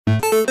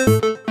Willkommen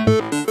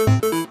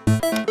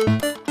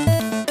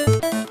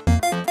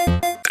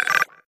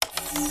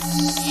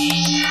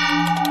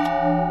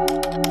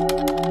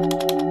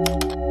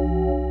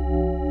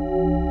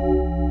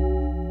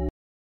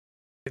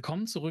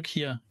zurück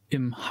hier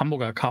im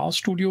Hamburger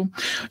Chaosstudio.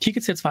 Hier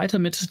geht es jetzt weiter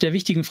mit der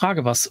wichtigen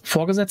Frage, was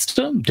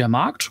Vorgesetzte, der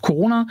Markt,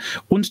 Corona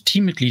und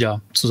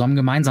Teammitglieder zusammen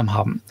gemeinsam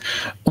haben.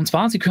 Und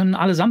zwar, sie können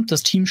allesamt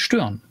das Team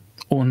stören.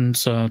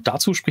 Und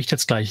dazu spricht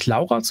jetzt gleich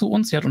Laura zu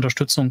uns. Sie hat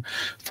Unterstützung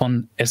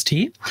von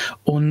ST.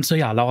 Und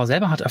Laura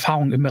selber hat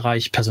Erfahrung im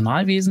Bereich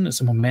Personalwesen,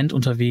 ist im Moment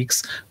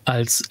unterwegs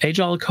als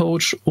Agile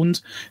Coach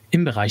und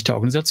im Bereich der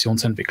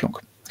Organisationsentwicklung.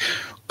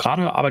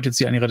 Gerade arbeitet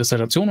sie an ihrer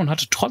Dissertation und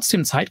hat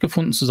trotzdem Zeit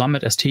gefunden, zusammen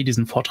mit ST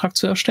diesen Vortrag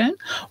zu erstellen.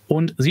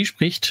 Und sie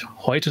spricht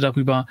heute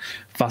darüber,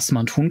 was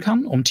man tun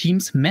kann, um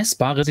Teams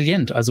messbar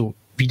resilient, also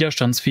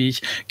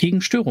widerstandsfähig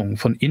gegen Störungen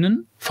von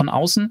innen, von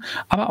außen,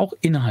 aber auch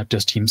innerhalb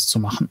des Teams zu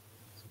machen.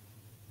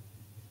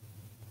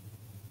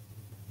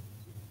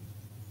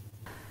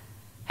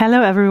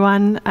 Hello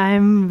everyone,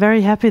 I'm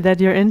very happy that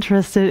you're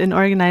interested in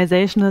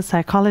organizational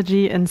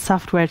psychology and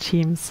software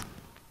teams.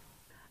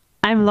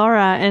 I'm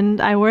Laura and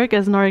I work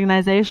as an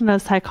organizational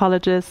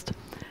psychologist.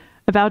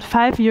 About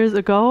 5 years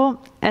ago,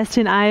 ST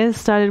and I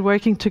started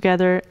working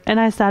together and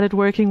I started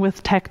working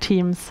with tech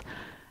teams.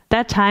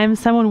 That time,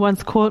 someone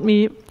once called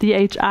me the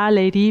HR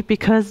lady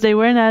because they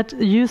were not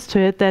used to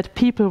it that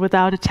people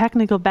without a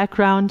technical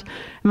background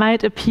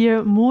might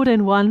appear more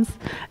than once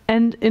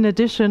and in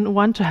addition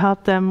want to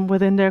help them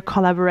within their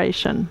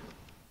collaboration.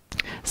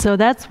 So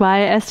that's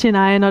why ST and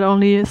I not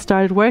only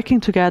started working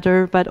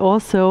together, but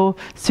also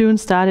soon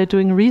started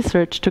doing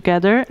research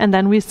together. And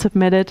then we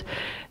submitted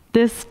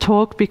this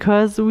talk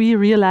because we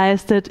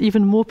realized that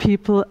even more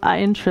people are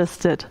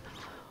interested.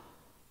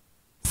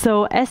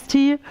 So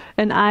ST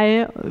and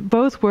I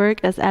both work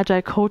as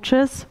agile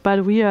coaches,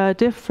 but we are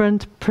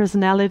different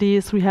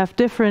personalities, we have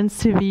different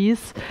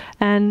CVs,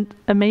 and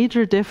a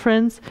major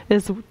difference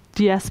is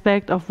the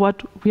aspect of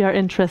what we are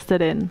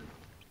interested in.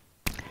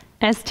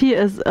 ST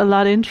is a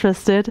lot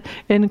interested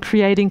in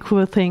creating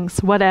cool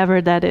things,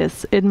 whatever that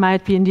is. It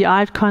might be in the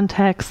art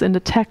context, in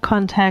the tech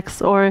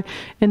context, or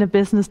in a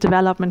business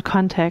development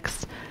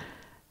context.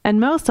 And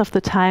most of the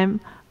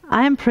time,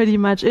 I'm pretty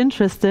much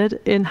interested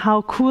in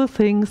how cool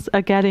things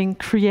are getting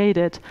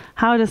created.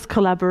 How does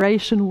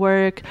collaboration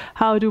work?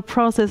 How do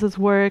processes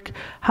work?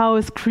 How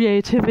is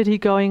creativity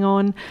going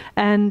on?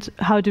 And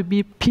how do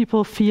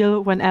people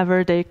feel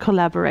whenever they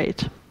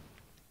collaborate?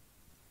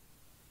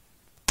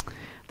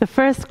 The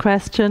first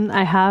question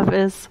I have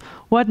is,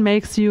 what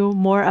makes you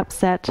more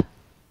upset?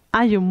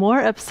 Are you more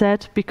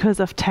upset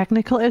because of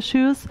technical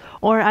issues,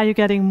 or are you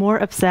getting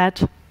more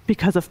upset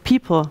because of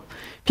people?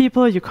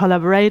 People you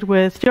collaborate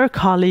with, your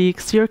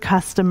colleagues, your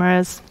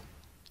customers,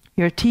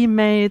 your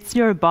teammates,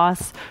 your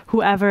boss,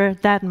 whoever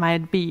that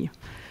might be.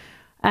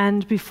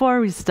 And before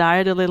we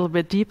start a little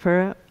bit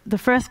deeper, the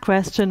first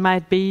question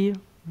might be,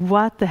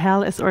 what the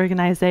hell is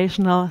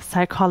organizational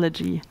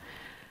psychology?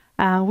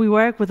 We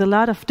work with a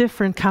lot of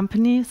different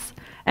companies,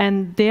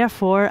 and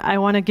therefore I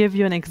want to give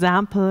you an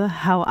example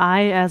how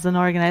I, as an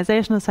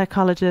organizational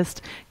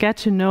psychologist, get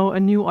to know a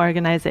new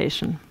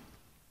organization.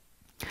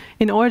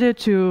 In order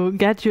to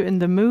get you in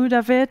the mood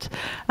of it,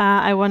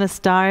 I want to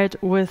start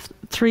with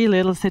 3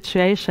 little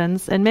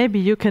situations, and maybe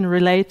you can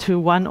relate to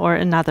one or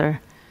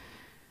another.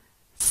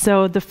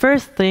 So the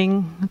first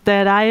thing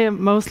that I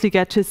mostly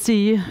get to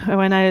see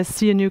when I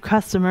see a new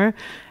customer,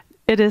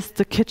 it is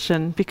the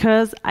kitchen,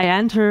 because I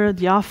enter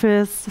the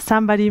office,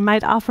 somebody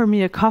might offer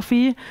me a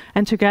coffee,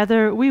 and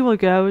together we will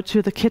go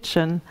to the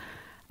kitchen.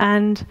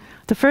 And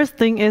the first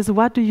thing is,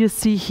 what do you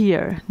see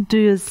here? Do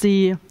you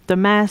see the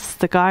mess,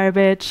 the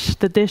garbage,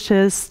 the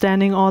dishes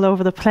standing all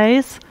over the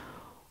place?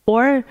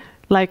 Or,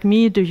 like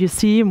me, do you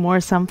see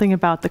more something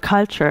about the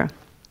culture?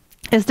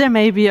 Is there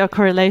maybe a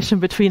correlation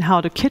between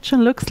how the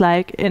kitchen looks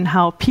like and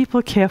how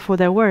people care for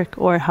their work,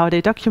 or how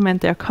they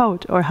document their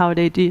code, or how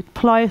they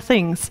deploy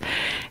things?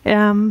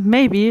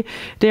 Maybe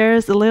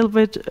there's a little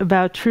bit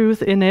about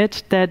truth in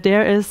it, that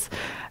there is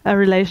a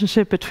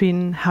relationship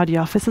between how the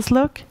offices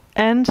look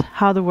and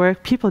how the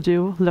work people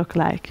do look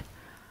like.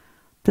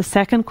 The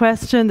second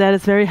question that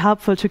is very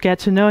helpful to get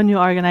to know a new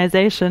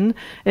organization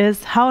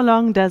is, how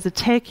long does it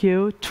take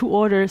you to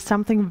order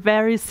something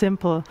very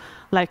simple,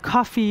 like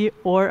coffee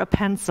or a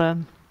pencil?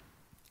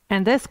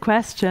 And this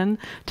question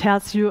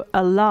tells you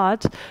a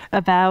lot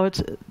about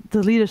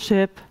the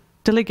leadership,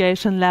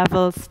 delegation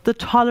levels, the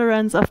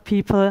tolerance of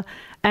people,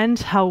 and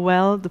how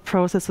well the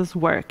processes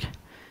work.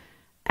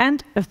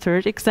 And a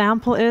third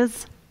example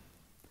is,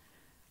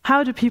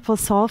 how do people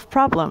solve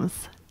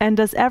problems? And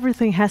does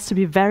everything has to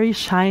be very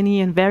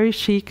shiny and very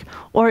chic,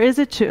 or is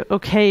it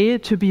okay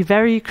to be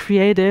very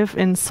creative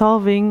in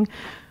solving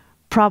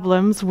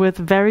problems with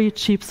very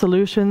cheap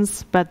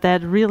solutions, but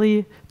that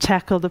really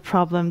tackle the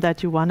problem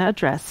that you want to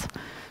address?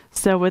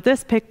 So with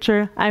this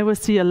picture, I will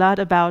see a lot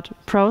about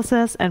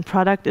process and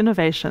product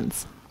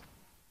innovations.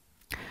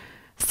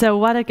 So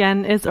what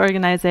again is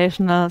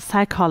organizational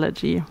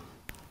psychology?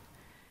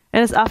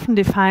 It is often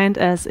defined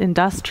as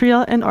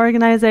industrial in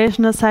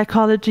organizational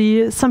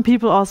psychology. Some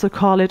people also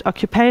call it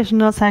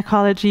occupational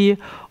psychology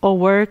or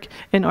work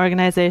in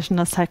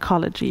organizational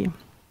psychology.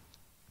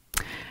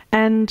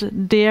 And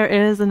there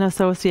is an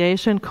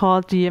association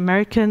called the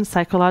American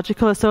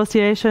Psychological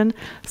Association,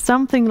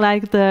 something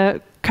like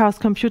the Chaos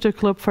Computer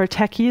Club for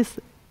techies.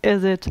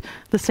 Is it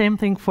the same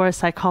thing for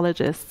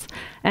psychologists?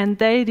 And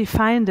they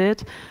defined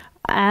it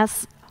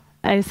as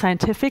a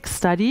scientific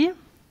study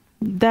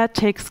that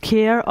takes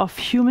care of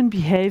human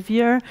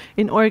behavior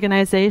in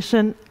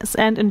organizations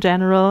and in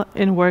general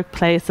in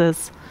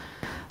workplaces.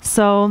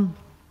 So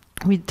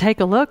we take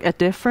a look at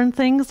different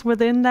things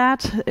within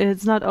that.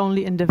 It's not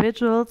only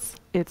individuals,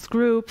 it's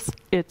groups,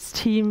 it's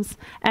teams,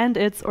 and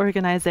it's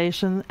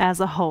organization as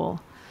a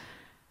whole.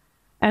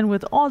 And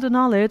with all the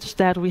knowledge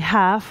that we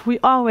have, we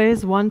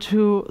always want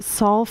to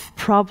solve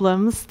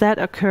problems that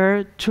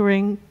occur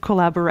during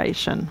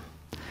collaboration.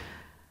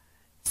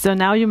 So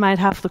now you might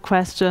have the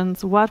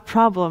questions, what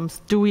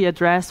problems do we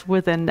address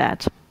within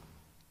that?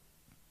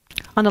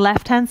 On the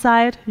left-hand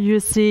side, you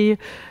see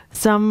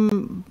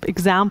some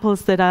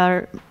examples that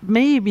are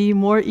maybe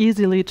more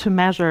easily to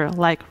measure,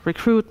 like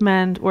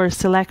recruitment or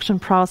selection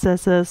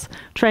processes,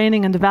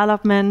 training and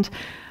development,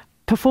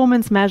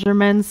 performance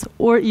measurements,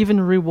 or even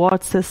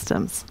reward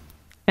systems.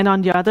 And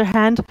on the other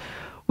hand,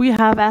 we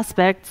have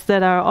aspects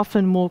that are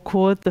often more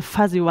called the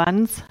fuzzy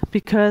ones,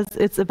 because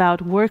it's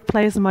about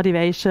workplace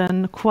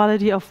motivation,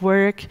 quality of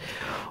work,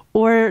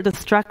 or the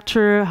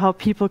structure, how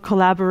people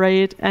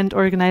collaborate and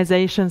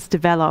organizations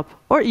develop,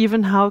 or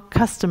even how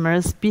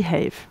customers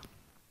behave.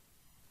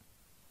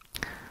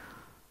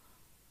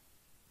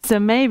 So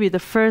maybe the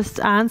first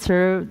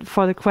answer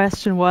for the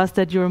question was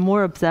that you're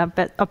more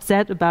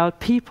upset about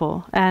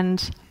people.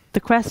 And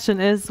the question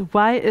is,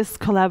 why is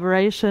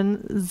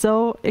collaboration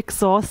so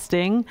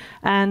exhausting,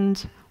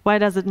 and why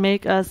does it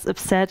make us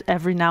upset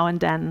every now and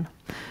then?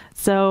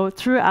 So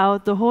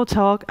throughout the whole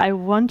talk, I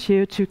want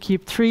you to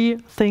keep 3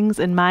 things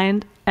in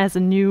mind as a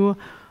new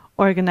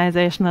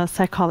organizational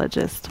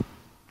psychologist.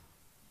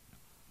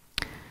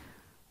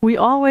 We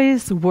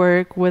always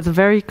work with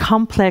very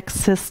complex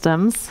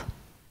systems.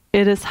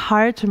 It is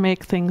hard to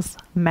make things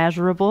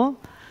measurable,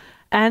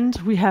 and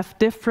we have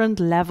different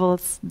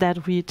levels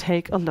that we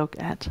take a look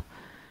at.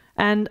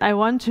 And I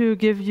want to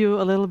give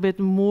you a little bit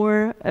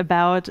more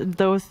about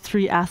those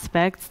 3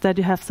 aspects, that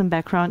you have some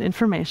background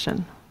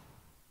information.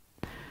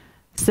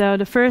 So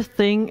the first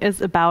thing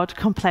is about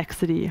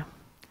complexity.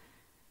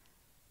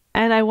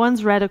 And I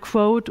once read a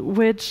quote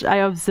which I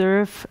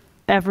observe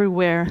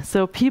everywhere.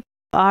 So people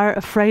are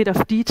afraid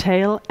of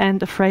detail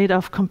and afraid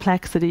of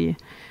complexity.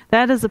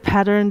 That is a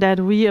pattern that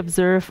we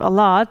observe a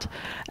lot.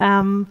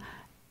 And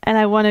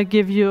I want to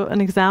give you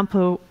an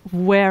example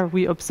where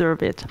we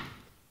observe it.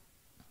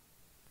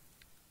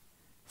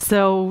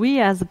 So we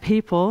as a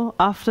people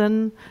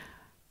often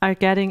are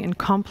getting in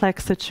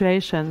complex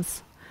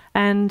situations,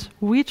 and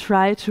we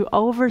try to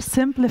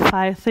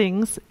oversimplify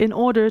things in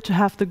order to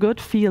have the good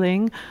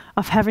feeling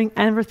of having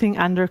everything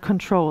under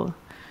control.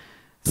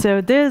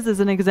 So this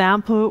is an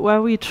example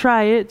where we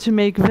try to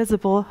make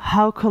visible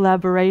how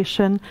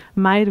collaboration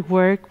might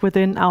work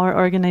within our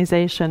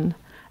organization.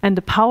 And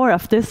the power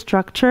of this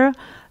structure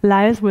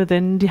lies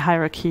within the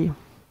hierarchy.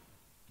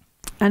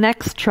 A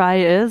next try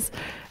is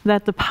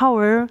that the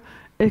power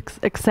is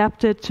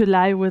accepted to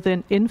lie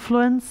within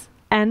influence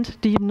and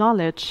deep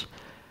knowledge.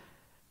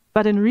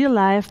 But in real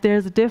life,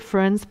 there's a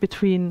difference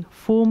between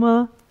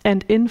formal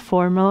and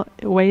informal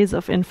ways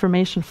of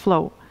information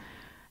flow.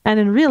 And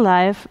in real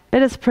life,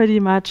 it is pretty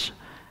much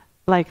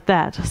like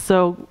that.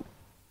 So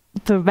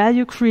the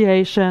value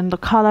creation, the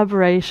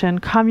collaboration,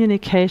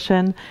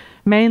 communication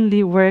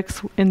mainly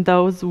works in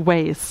those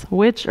ways,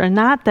 which are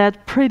not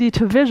that pretty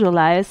to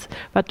visualize,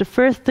 but the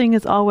first thing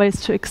is always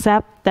to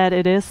accept that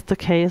it is the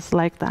case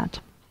like that.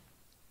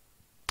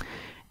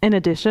 In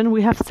addition,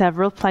 we have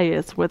several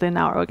players within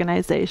our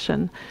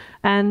organization,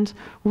 and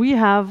we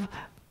have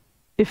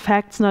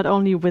effects not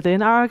only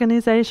within our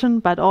organization,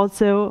 but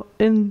also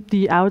in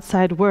the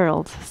outside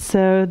world.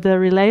 So the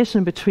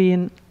relation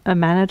between a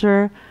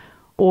manager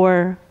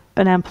or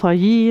an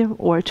employee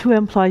or 2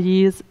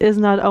 employees is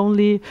not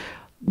only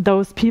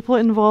those people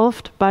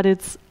involved, but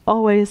it's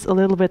always a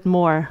little bit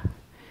more.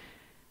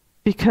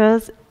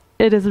 Because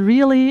it is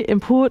really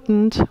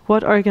important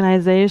what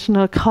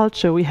organizational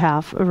culture we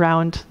have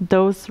around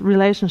those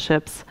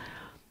relationships.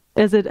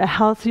 Is it a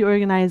healthy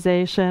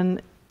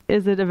organization?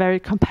 Is it a very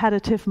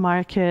competitive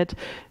market?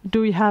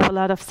 Do we have a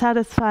lot of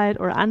satisfied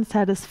or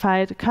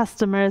unsatisfied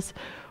customers?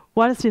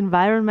 What is the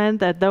environment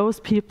that those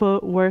people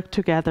work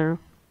together?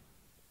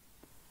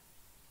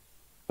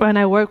 When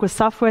I work with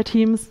software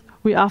teams,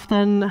 we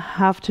often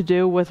have to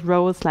do with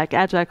roles like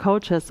agile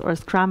coaches or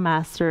scrum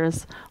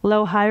masters.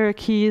 Low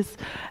hierarchies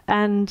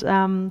and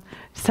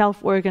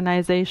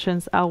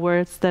self-organizations are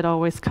words that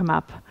always come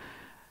up.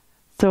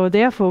 So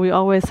therefore, we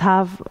always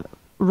have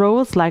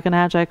roles like an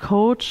agile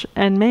coach,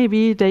 and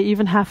maybe they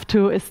even have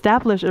to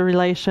establish a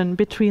relation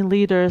between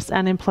leaders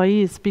and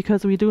employees,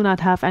 because we do not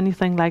have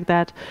anything like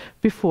that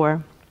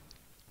before.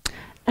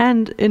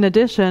 And in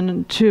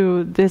addition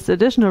to these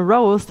additional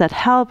roles that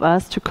help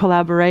us to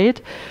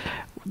collaborate,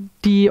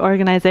 the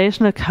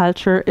organizational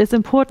culture is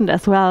important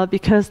as well,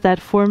 because that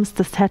forms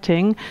the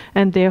setting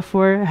and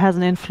therefore has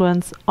an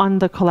influence on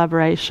the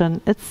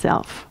collaboration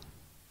itself.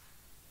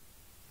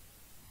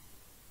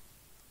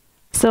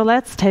 So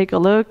let's take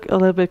a look a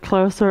little bit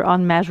closer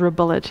on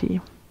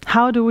measurability.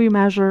 How do we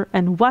measure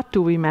and what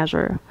do we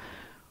measure?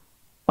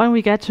 When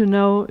we get to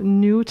know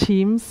new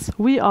teams,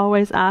 we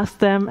always ask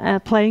them a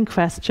plain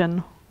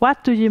question.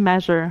 What do you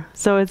measure?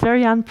 So it's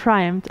very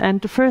unprimed,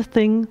 and the first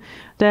thing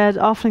that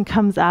often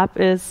comes up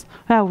is,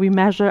 well, we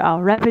measure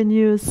our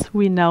revenues,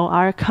 we know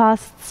our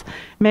costs,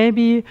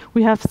 maybe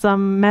we have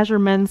some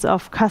measurements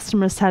of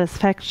customer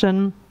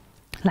satisfaction,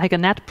 like a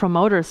net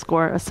promoter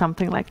score or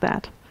something like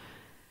that.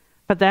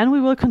 But then we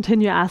will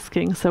continue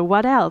asking, so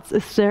what else?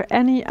 Is there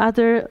any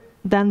other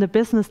than the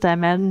business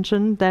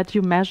dimension that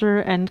you measure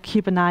and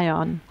keep an eye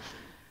on?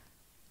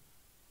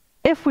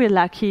 If we're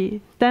lucky,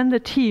 then the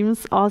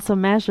teams also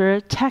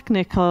measure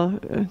technical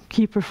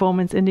key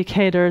performance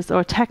indicators,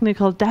 or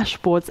technical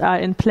dashboards are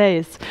in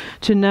place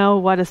to know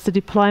what is the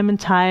deployment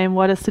time,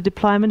 what is the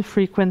deployment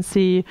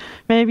frequency,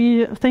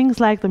 maybe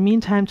things like the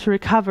mean time to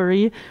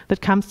recovery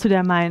that comes to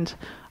their mind.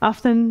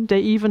 Often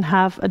they even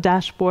have a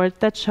dashboard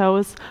that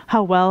shows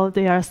how well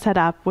they are set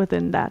up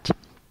within that.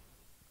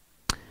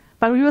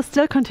 But we will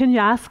still continue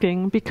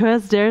asking,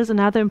 because there's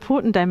another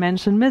important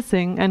dimension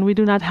missing and we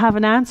do not have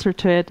an answer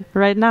to it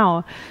right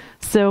now.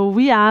 So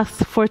we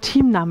ask for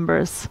team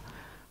numbers.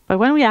 But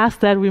when we ask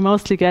that, we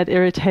mostly get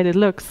irritated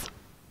looks,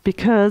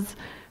 because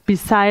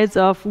besides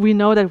of, we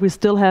know that we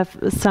still have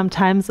some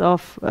times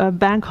of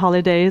bank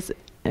holidays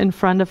in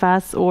front of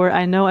us, or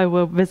I know I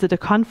will visit a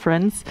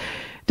conference,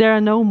 there are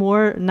no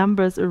more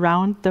numbers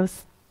around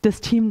this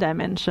team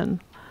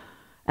dimension.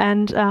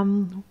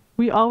 And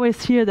we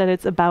always hear that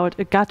it's about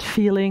a gut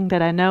feeling,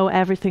 that I know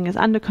everything is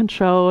under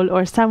control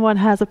or someone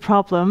has a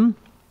problem,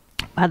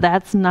 but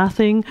that's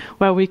nothing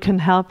where we can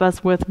help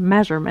us with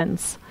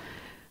measurements.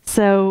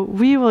 So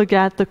we will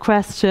get the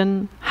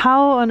question,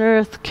 how on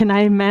earth can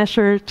I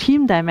measure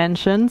team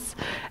dimensions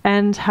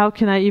and how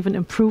can I even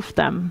improve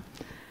them?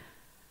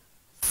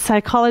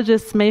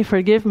 Psychologists may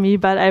forgive me,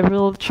 but I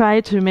will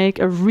try to make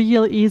a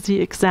real easy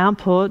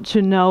example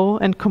to know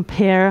and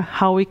compare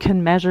how we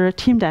can measure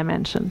team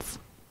dimensions.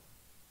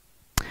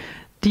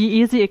 The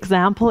easy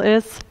example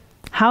is,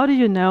 how do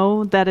you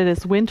know that it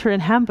is winter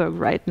in Hamburg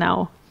right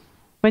now?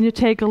 When you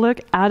take a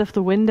look out of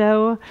the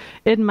window,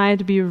 it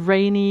might be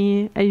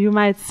rainy, you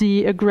might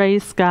see a gray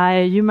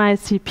sky, you might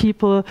see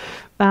people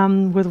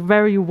with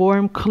very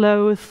warm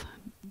clothes,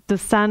 the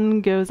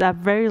sun goes up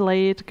very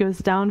late, goes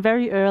down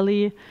very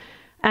early,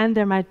 and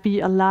there might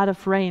be a lot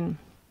of rain.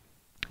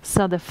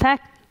 So the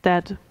fact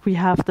that we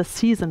have the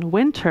season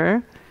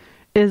winter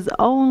is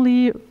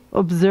only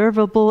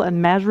observable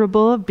and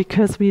measurable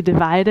because we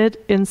divide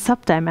it in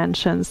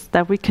subdimensions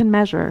that we can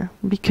measure.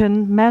 We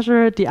can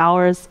measure the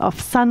hours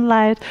of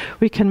sunlight,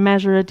 we can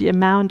measure the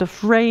amount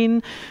of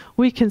rain,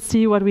 we can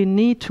see what we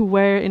need to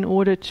wear in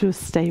order to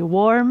stay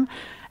warm.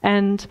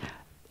 And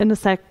in a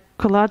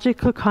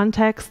psychological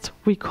context,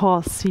 we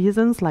call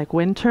seasons like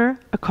winter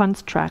a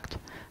construct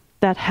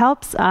that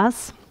helps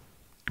us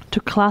to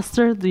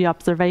cluster the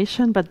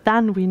observation, but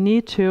then we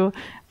need to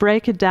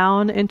break it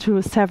down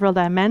into several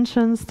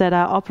dimensions that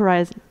are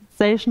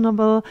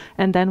operationable,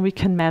 and then we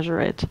can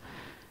measure it.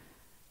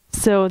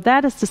 So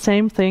that is the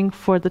same thing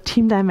for the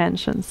team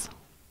dimensions.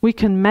 We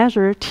can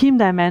measure team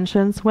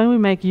dimensions when we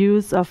make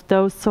use of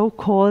those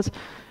so-called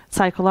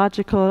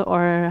psychological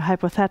or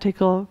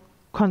hypothetical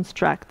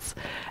constructs.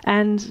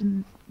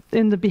 And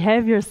in the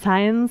behavior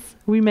science,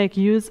 we make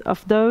use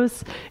of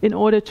those in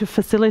order to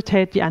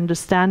facilitate the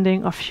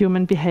understanding of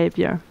human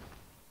behavior.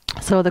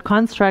 So the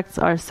constructs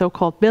are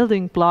so-called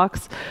building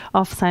blocks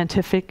of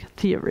scientific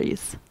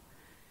theories.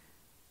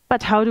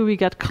 But how do we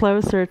get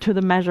closer to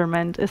the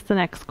measurement is the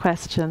next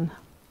question.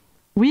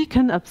 We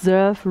can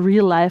observe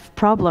real-life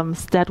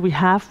problems that we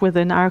have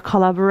within our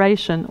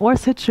collaboration, or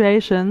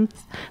situations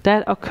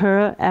that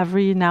occur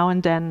every now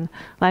and then.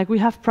 Like we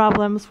have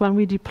problems when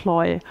we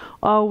deploy,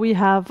 or we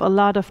have a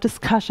lot of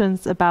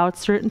discussions about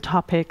certain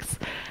topics.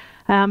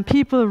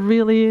 People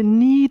really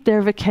need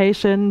their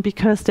vacation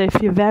because they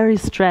feel very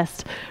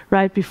stressed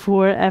right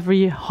before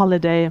every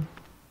holiday.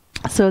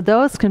 So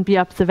those can be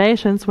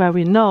observations where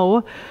we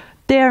know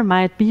there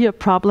might be a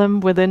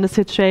problem within the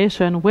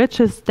situation, which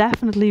is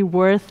definitely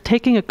worth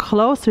taking a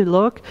closer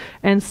look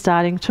and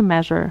starting to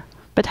measure.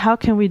 But how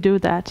can we do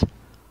that?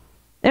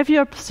 If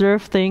you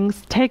observe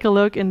things, take a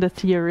look in the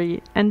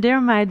theory, and there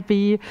might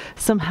be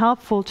some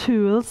helpful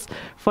tools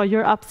for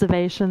your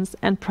observations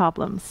and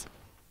problems.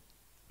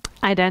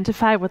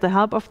 Identify with the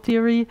help of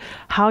theory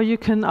how you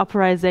can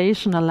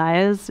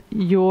operationalize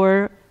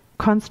your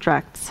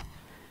constructs.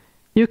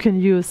 You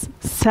can use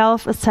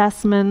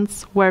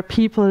self-assessments where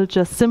people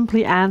just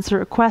simply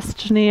answer a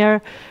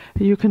questionnaire.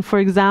 You can, for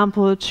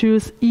example,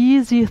 choose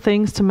easy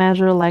things to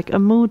measure, like a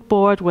mood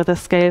board with a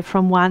scale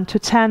from 1 to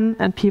 10,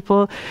 and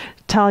people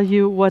tell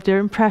you what their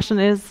impression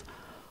is.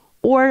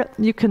 Or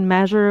you can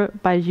measure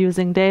by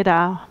using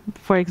data.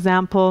 For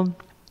example,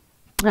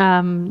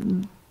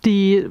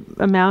 the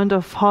amount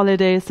of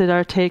holidays that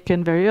are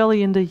taken very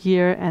early in the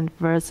year and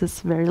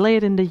versus very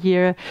late in the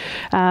year.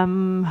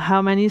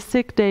 How many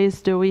sick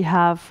days do we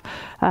have?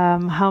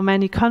 How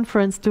many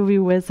conferences do we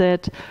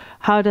visit?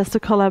 How does the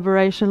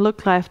collaboration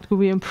look like? Do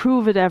we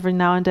improve it every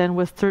now and then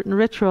with certain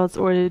rituals,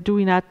 or do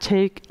we not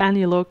take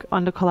any look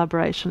on the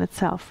collaboration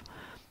itself?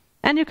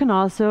 And you can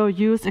also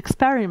use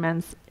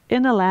experiments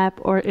in a lab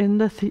or in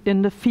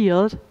the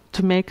field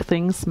to make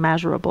things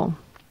measurable.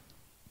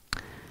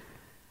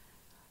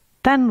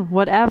 Then,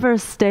 whatever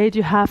state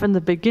you have in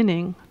the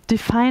beginning,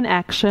 define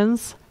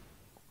actions,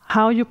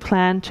 how you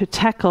plan to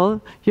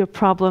tackle your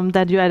problem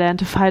that you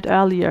identified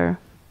earlier.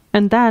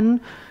 And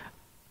then,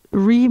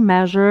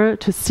 re-measure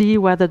to see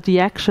whether the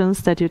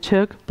actions that you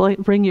took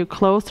bring you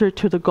closer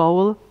to the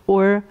goal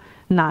or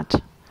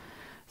not.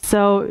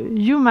 So,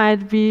 you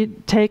might be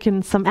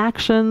taking some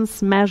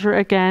actions, measure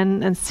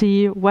again, and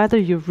see whether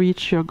you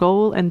reach your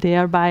goal and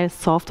thereby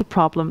solve the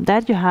problem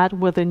that you had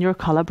within your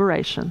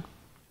collaboration.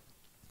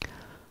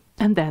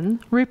 And then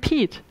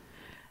repeat.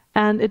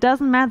 And it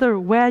doesn't matter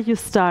where you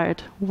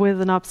start, with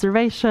an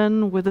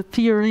observation, with a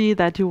theory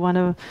that you want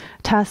to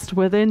test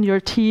within your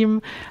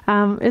team.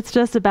 It's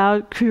just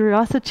about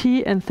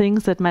curiosity and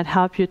things that might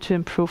help you to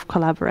improve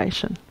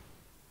collaboration.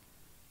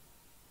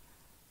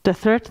 The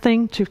third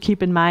thing to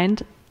keep in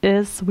mind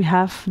is we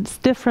have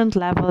different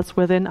levels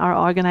within our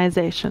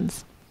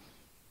organizations.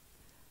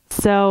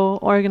 So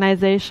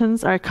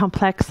organizations are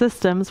complex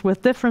systems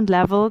with different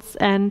levels,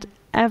 and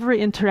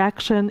every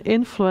interaction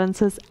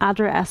influences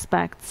other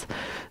aspects.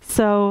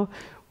 So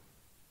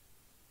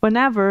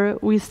whenever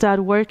we start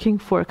working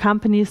for a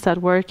company, start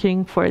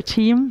working for a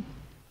team,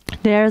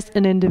 there's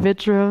an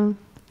individual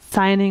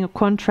signing a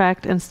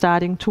contract and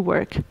starting to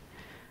work.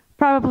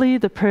 Probably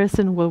the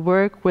person will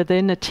work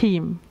within a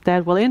team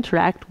that will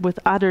interact with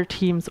other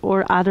teams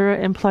or other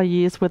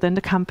employees within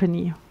the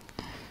company.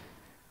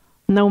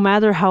 No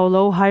matter how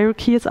low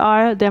hierarchies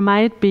are, there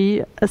might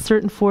be a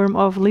certain form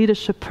of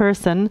leadership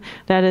person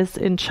that is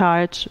in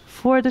charge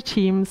for the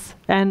teams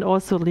and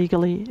also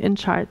legally in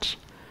charge.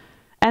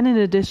 And in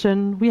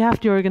addition, we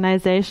have the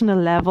organizational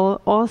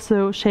level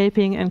also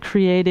shaping and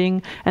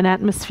creating an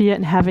atmosphere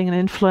and having an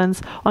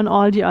influence on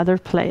all the other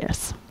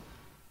players.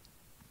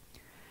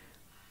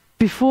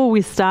 Before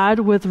we start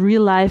with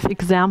real-life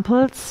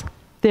examples,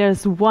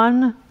 there's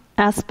one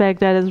aspect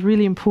that is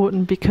really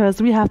important,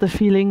 because we have the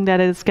feeling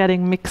that it's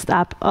getting mixed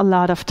up a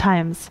lot of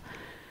times.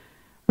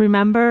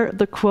 Remember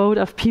the quote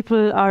of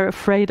people are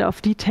afraid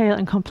of detail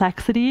and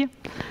complexity?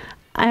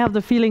 I have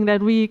the feeling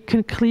that we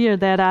can clear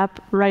that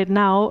up right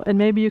now, and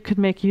maybe you could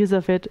make use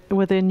of it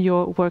within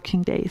your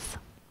working days.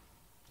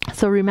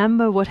 So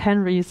remember what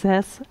Henry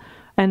says,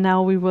 and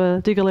now we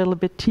will dig a little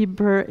bit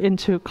deeper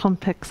into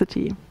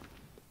complexity.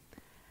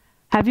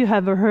 Have you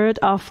ever heard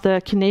of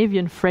the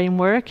Canadian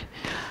framework?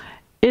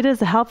 It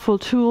is a helpful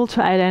tool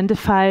to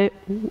identify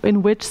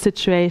in which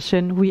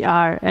situation we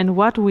are and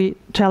what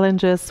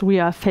challenges we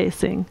are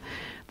facing.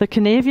 The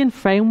Canadian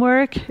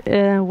framework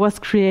was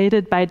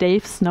created by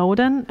Dave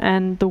Snowden,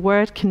 and the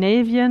word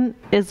Canadian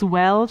is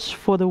Welsh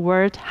for the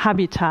word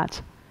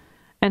habitat.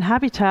 And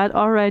habitat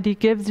already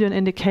gives you an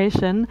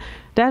indication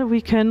that we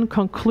can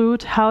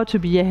conclude how to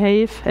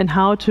behave and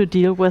how to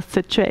deal with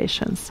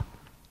situations.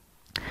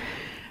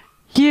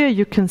 Here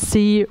you can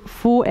see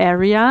 4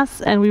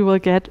 areas, and we will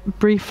get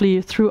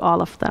briefly through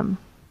all of them.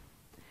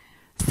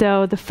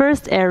 So the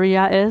first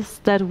area is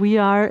that we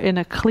are in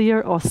a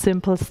clear or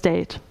simple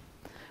state.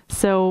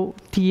 So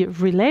the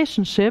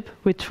relationship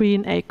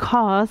between a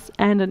cause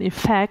and an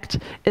effect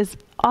is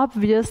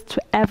obvious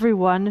to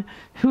everyone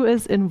who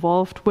is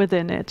involved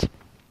within it.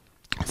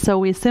 So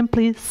we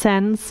simply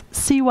sense,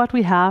 see what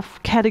we have,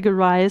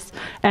 categorize,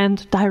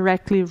 and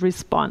directly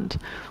respond.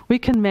 We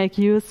can make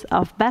use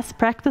of best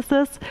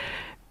practices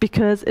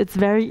because it's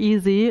very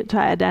easy to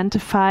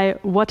identify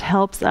what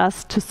helps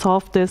us to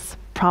solve this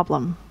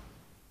problem.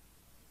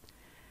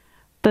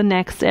 The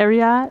next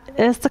area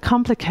is the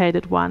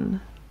complicated one.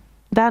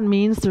 That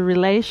means the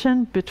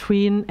relation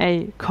between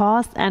a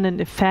cause and an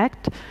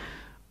effect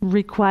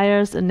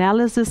requires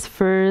analysis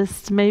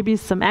first, maybe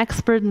some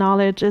expert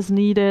knowledge is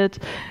needed,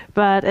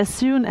 but as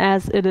soon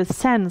as it is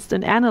sensed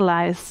and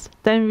analyzed,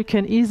 then we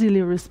can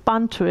easily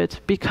respond to it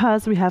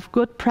because we have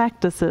good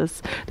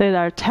practices that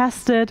are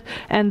tested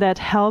and that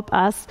help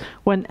us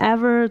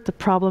whenever the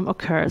problem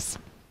occurs.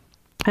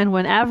 And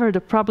whenever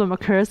the problem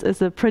occurs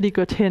is a pretty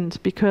good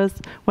hint, because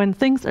when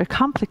things are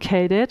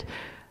complicated,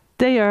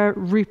 they are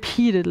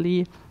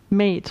repeatedly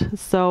made.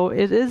 So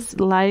it is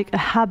like a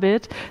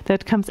habit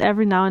that comes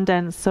every now and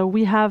then. So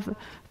we have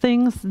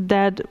things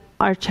that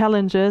are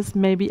challenges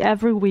maybe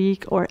every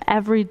week or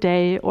every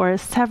day or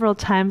several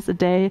times a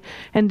day,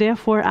 and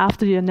therefore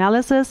after the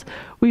analysis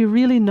we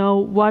really know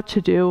what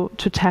to do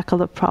to tackle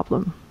the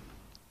problem.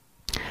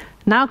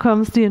 Now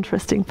comes the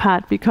interesting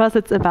part, because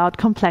it's about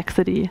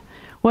complexity.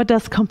 What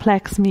does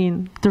complex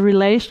mean? The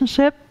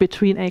relationship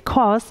between a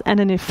cause and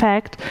an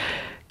effect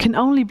can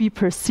only be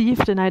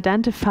perceived and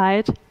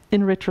identified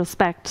in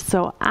retrospect.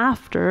 So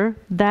after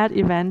that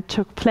event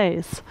took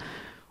place,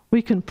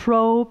 we can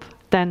probe,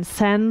 then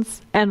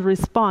sense and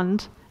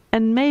respond,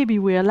 and maybe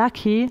we are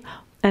lucky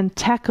and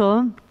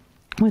tackle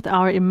with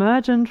our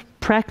emergent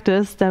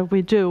practice that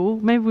we do,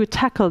 maybe we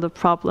tackle the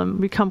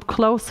problem, we come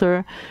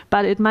closer,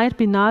 but it might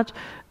be not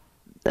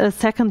a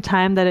second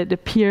time that it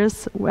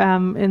appears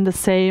in the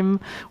same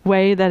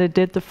way that it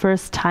did the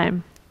first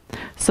time.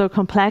 So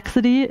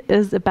complexity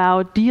is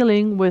about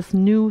dealing with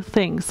new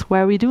things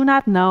where we do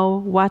not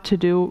know what to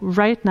do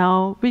right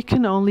now. We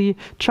can only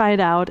try it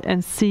out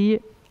and see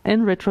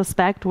in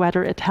retrospect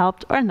whether it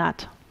helped or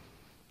not.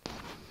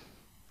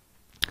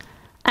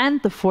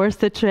 And the fourth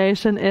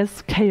situation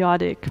is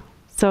chaotic.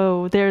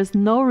 So there is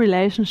no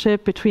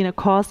relationship between a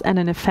cause and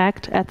an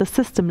effect at the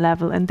system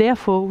level, and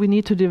therefore we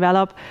need to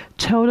develop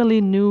totally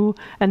new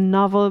and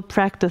novel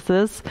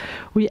practices.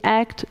 We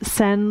act,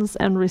 sense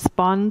and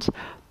respond,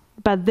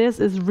 but this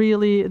is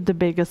really the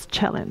biggest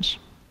challenge.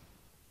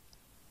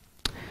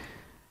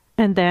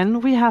 And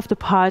then we have the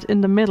part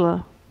in the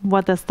middle.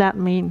 What does that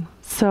mean?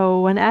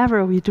 So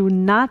whenever we do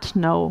not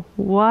know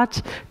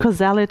what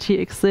causality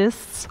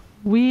exists,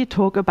 we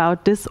talk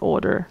about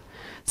disorder.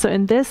 So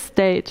in this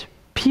state,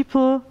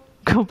 people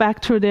go back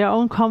to their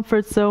own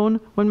comfort zone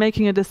when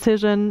making a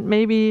decision.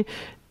 Maybe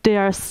they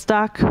are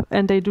stuck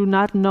and they do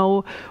not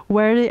know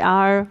where they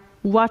are,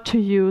 what to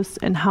use,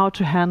 and how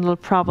to handle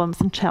problems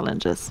and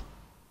challenges.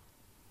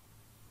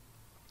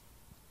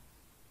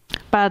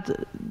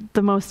 But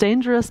the most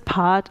dangerous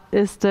part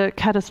is the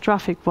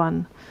catastrophic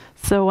one.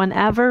 So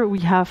whenever we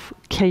have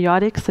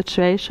chaotic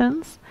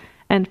situations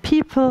and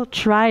people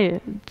try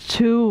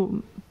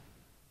to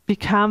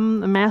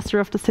become a master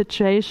of the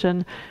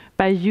situation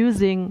by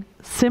using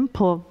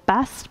simple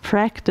best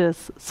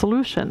practice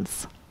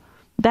solutions,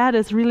 that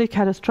is really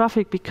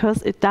catastrophic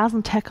because it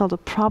doesn't tackle the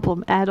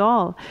problem at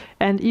all.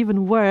 And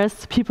even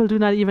worse, people do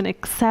not even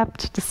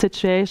accept the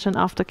situation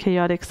of the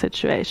chaotic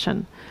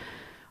situation.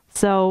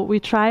 So we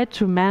try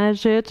to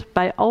manage it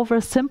by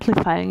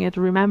oversimplifying it.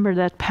 Remember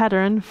that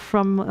pattern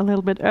from a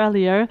little bit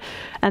earlier,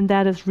 and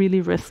that is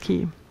really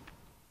risky.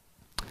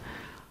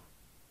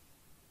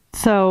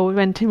 So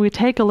when we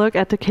take a look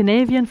at the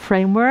Canadian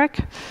framework,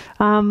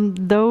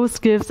 those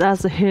gives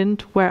us a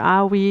hint, where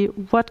are we,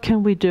 what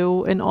can we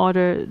do in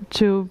order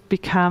to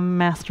become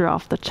master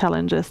of the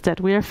challenges that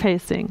we are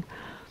facing.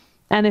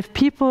 And if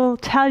people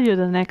tell you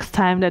the next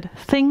time that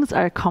things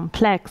are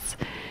complex,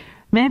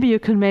 maybe you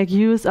can make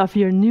use of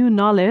your new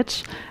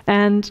knowledge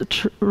and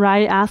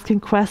try asking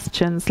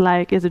questions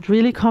like, is it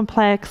really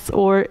complex,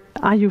 or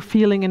are you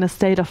feeling in a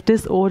state of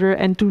disorder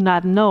and do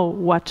not know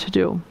what to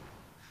do?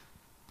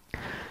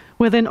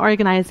 Within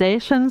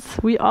organizations,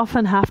 we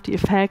often have the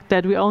effect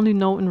that we only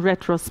know in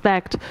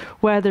retrospect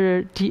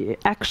whether the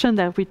action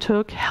that we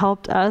took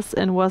helped us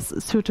and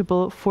was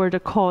suitable for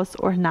the cause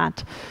or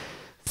not.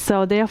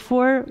 So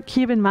therefore,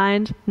 keep in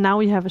mind, now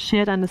we have a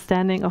shared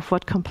understanding of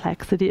what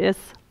complexity is,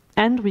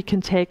 and we can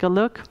take a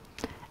look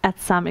at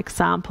some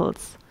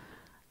examples.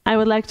 I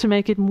would like to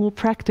make it more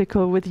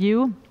practical with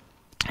you,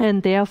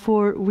 and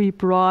therefore we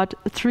brought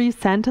 3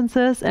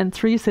 sentences and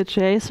 3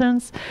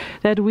 situations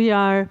that we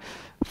are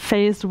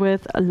faced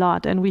with a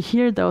lot, and we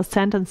hear those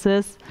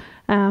sentences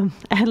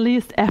at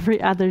least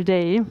every other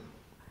day,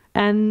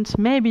 and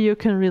maybe you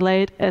can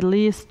relate at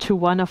least to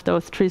one of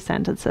those 3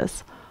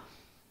 sentences.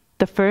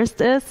 The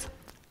first is,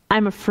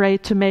 I'm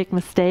afraid to make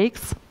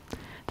mistakes.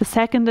 The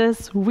second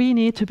is, we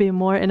need to be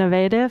more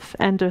innovative,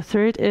 and the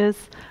third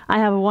is, I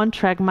have a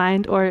one-track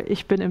mind, or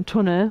ich bin im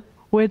Tunnel,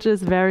 which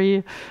is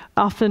very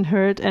often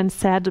heard and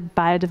said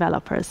by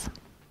developers.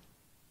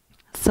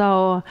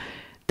 So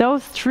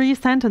those 3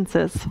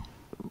 sentences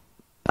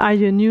are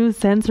your new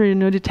sensor, your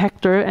new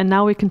detector, and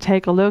now we can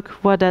take a look,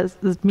 what does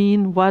this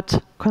mean,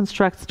 what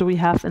constructs do we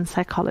have in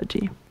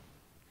psychology.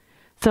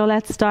 So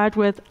let's start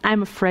with,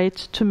 I'm afraid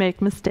to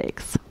make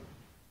mistakes.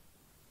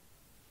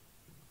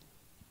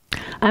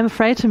 I'm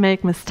afraid to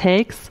make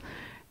mistakes.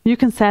 You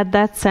can set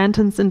that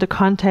sentence in the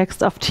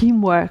context of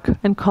teamwork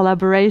and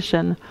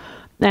collaboration.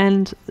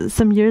 And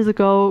some years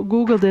ago,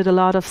 Google did a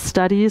lot of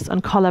studies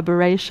on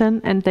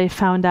collaboration, and they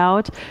found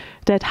out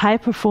that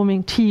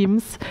high-performing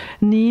teams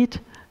need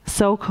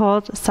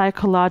so-called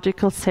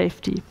psychological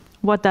safety.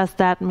 What does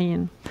that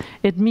mean?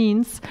 It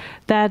means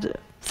that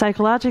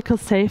psychological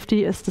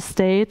safety is the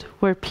state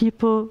where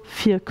people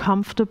feel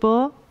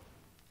comfortable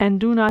and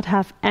do not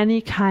have any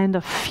kind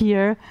of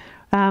fear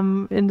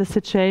in the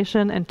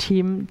situation and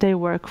team they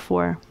work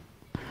for.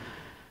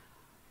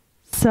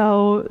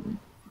 So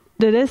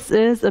this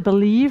is a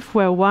belief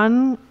where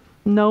one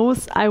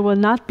knows, I will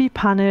not be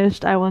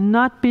punished, I will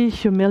not be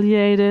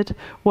humiliated,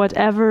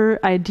 whatever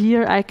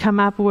idea I come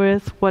up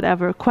with,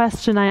 whatever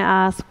question I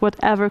ask,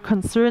 whatever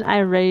concern I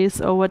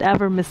raise, or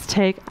whatever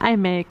mistake I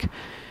make.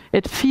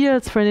 It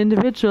feels for an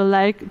individual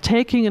like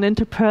taking an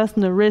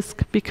interpersonal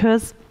risk,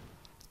 because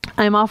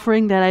I'm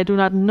offering that I do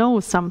not know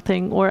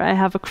something, or I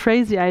have a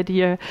crazy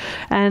idea,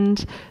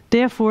 and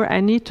therefore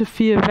I need to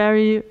feel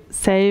very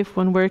safe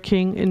when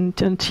working in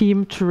a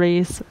team to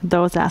raise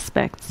those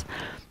aspects.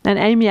 And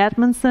Amy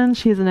Edmondson,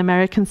 she's an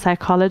American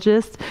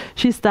psychologist.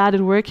 She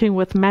started working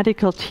with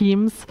medical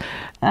teams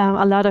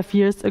a lot of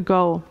years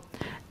ago.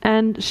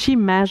 And she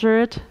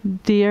measured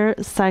their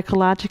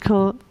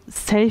psychological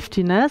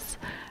safetiness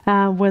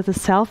with a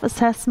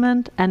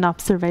self-assessment and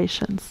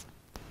observations.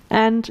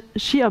 And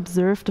she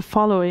observed the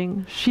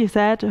following. She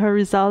said her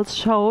results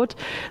showed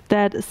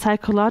that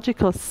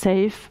psychological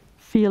safe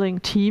feeling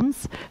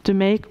teams to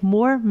make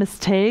more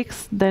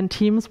mistakes than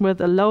teams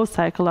with a low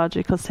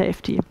psychological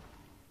safety.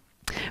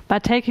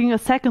 But taking a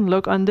second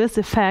look on this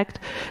effect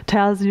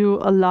tells you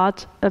a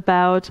lot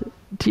about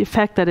the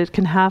effect that it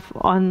can have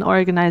on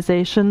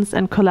organizations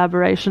and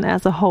collaboration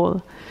as a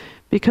whole.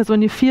 Because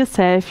when you feel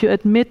safe, you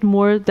admit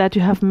more that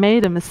you have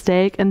made a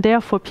mistake, and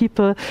therefore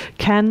people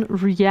can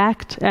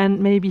react and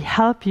maybe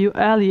help you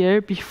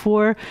earlier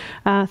before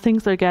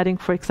things are getting,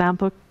 for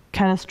example,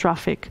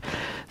 catastrophic.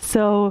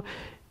 So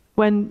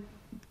when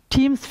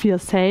teams feel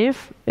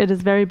safe, it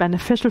is very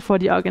beneficial for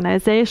the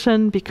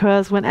organization,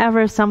 because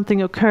whenever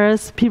something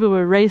occurs, people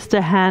will raise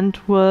their hand,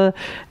 will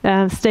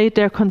state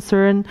their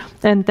concern,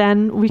 and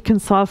then we can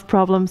solve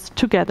problems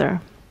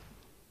together.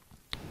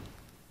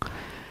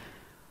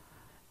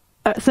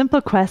 A simple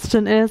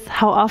question is,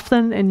 how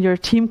often in your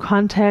team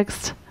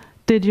context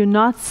did you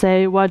not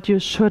say what you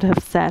should have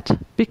said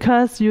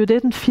because you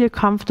didn't feel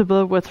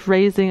comfortable with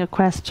raising a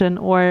question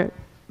or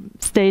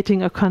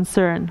stating a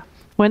concern?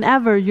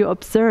 Whenever you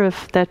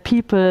observe that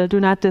people do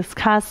not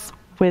discuss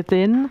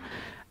within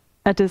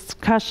a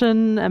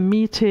discussion, a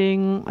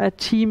meeting, a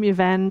team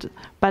event,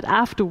 but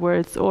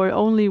afterwards or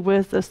only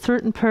with a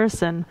certain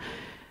person,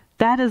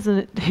 that is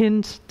a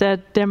hint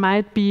that there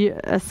might be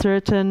a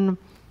certain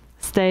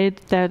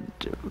state that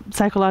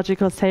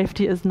psychological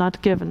safety is not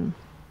given.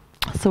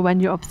 So when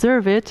you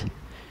observe it,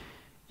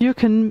 you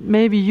can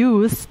maybe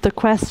use the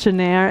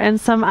questionnaire, and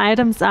some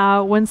items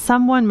are: when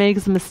someone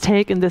makes a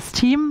mistake in this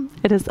team,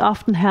 it is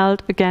often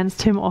held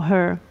against him or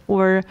her,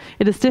 or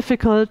it is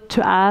difficult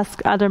to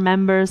ask other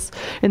members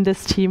in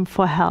this team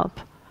for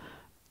help.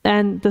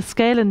 And the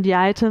scale in the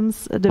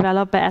items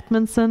developed by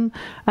Edmondson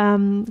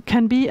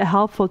can be a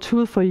helpful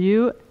tool for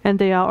you, and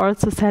they are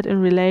also set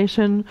in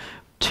relation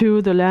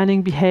to the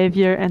learning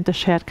behavior and the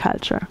shared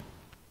culture.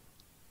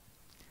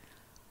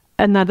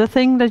 Another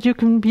thing that you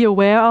can be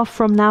aware of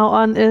from now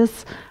on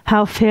is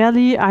how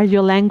fairly are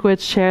your language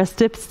shares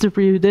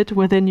distributed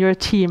within your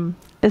team.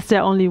 Is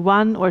there only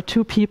one or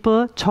two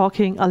people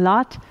talking a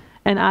lot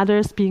and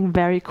others being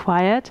very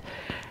quiet?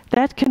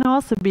 That can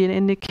also be an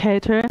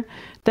indicator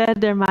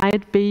that there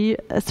might be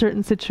a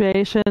certain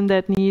situation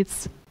that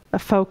needs a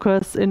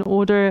focus in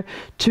order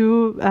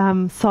to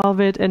solve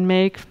it and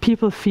make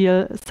people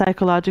feel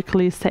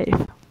psychologically safe.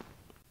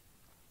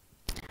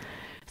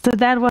 So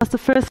that was the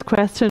first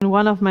question,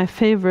 one of my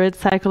favorite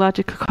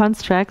psychological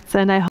constructs,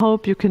 and I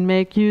hope you can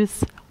make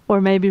use or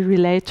maybe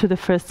relate to the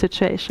first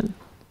situation.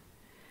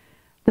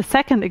 The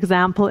second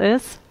example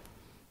is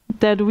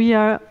that we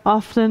are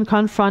often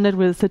confronted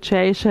with a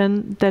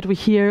situation that we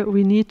hear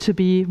we need to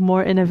be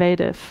more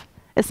innovative.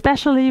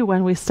 Especially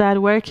when we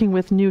start working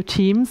with new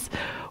teams,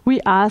 we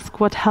ask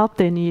what help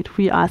they need.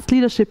 We ask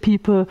leadership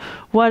people,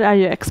 what are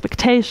your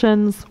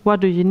expectations?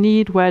 What do you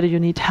need? Where do you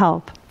need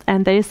help?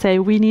 And they say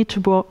we need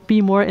to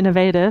be more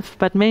innovative,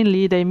 but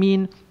mainly they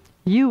mean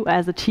you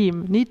as a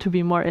team need to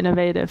be more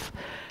innovative.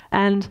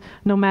 And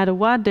no matter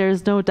what, there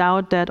is no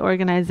doubt that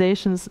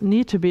organizations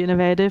need to be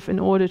innovative in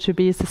order to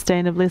be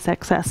sustainably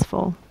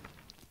successful.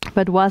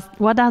 But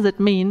what does it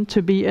mean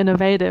to be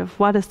innovative?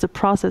 What is the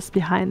process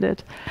behind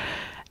it?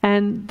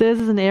 And this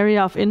is an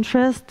area of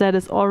interest that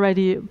is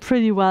already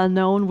pretty well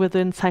known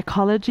within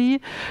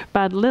psychology,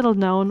 but little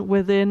known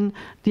within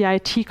the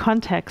IT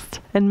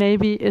context. And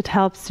maybe it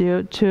helps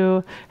you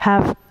to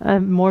have a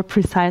more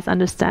precise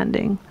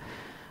understanding.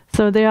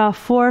 So there are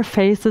 4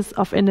 phases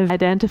of innovation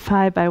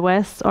identified by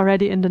West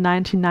already in the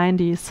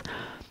 1990s.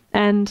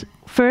 And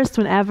first,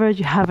 whenever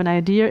you have an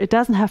idea, it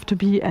doesn't have to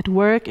be at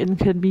work, it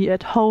can be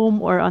at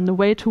home or on the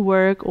way to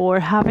work or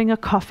having a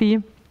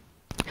coffee.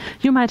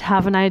 You might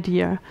have an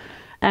idea.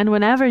 And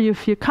whenever you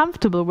feel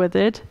comfortable with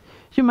it,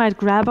 you might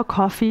grab a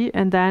coffee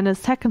and then a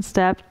second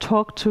step,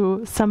 talk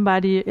to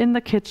somebody in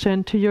the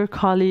kitchen, to your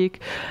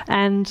colleague,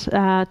 and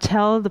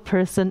tell the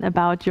person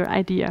about your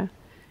idea.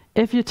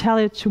 If you tell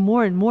it to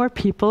more and more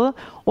people,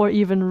 or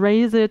even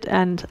raise it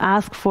and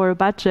ask for a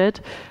budget,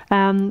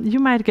 you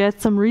might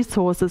get some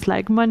resources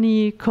like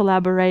money,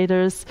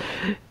 collaborators,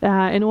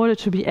 in order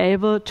to be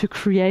able to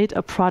create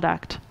a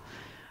product.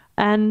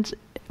 And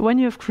when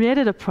you've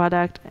created a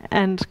product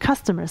and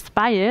customers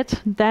buy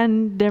it,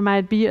 then there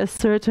might be a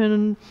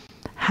certain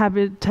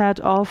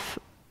habitat of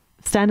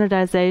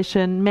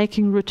standardization,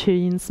 making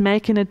routines,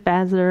 making it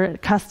better,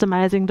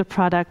 customizing the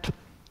product.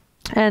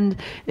 And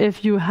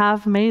if you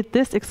have made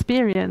this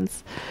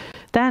experience,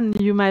 then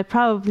you might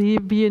probably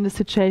be in a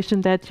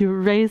situation that you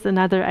raise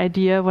another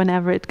idea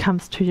whenever it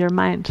comes to your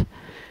mind.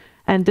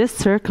 And this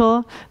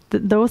circle,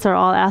 those are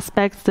all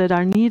aspects that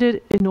are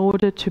needed in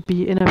order to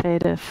be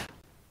innovative.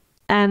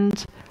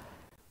 And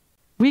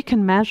we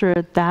can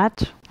measure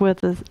that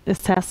with an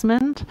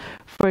assessment,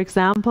 for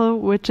example,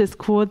 which is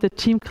called the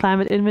Team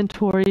Climate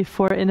Inventory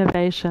for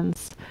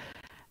Innovations.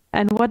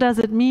 And what does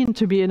it mean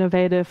to be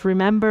innovative?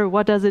 Remember,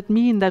 what does it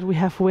mean that we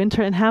have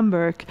winter in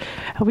Hamburg?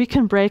 We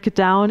can break it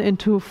down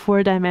into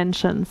 4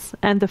 dimensions.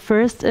 And the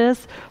first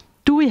is,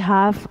 do we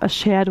have a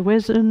shared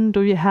vision? Do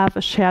we have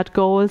a shared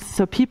goals?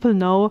 So people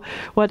know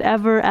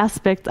whatever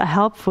aspects are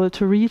helpful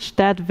to reach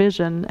that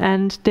vision.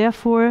 And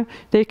therefore,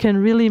 they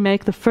can really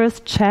make the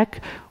first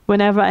check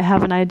whenever I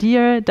have an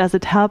idea, does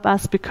it help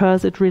us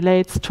because it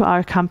relates to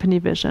our company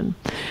vision?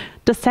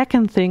 The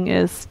second thing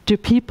is, do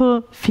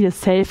people feel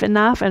safe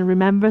enough, and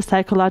remember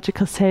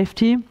psychological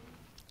safety,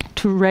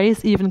 to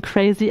raise even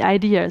crazy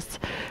ideas?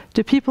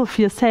 Do people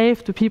feel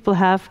safe? Do people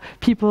have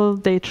people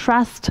they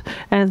trust,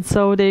 and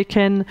so they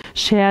can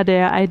share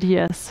their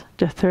ideas?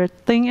 The third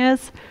thing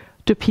is,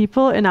 do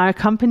people in our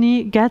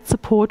company get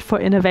support for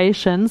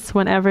innovations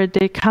whenever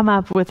they come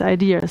up with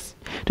ideas?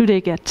 Do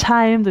they get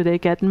time? Do they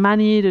get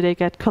money? Do they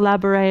get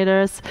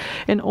collaborators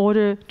in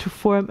order to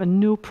form a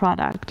new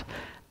product?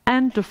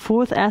 And the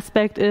fourth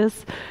aspect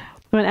is,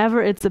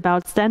 whenever it's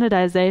about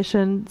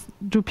standardization,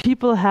 do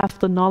people have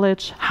the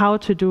knowledge how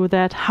to do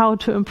that, how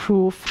to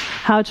improve,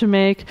 how to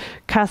make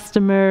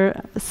customer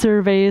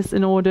surveys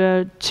in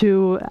order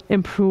to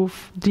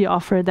improve the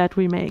offer that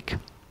we make?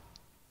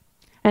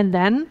 And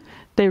then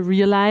they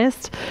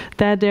realized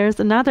that there's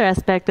another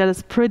aspect that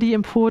is pretty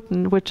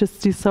important, which is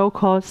the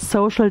so-called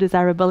social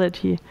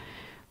desirability.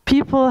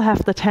 People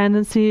have the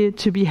tendency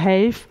to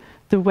behave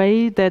the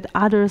way that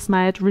others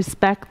might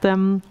respect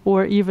them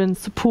or even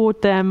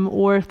support them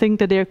or think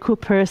that they're cool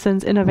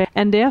persons, innovate.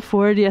 And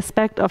therefore, the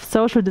aspect of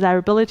social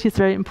desirability is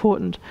very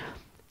important.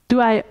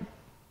 Do I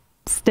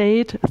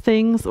state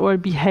things or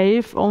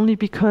behave only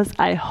because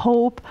I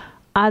hope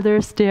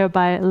others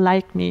thereby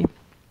like me?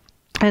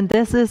 And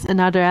this is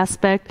another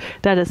aspect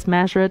that is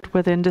measured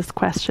within this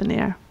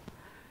questionnaire.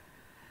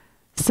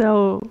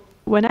 So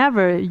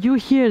whenever you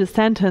hear the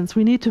sentence,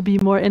 we need to be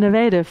more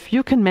innovative,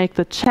 you can make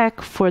the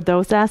check for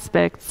those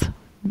aspects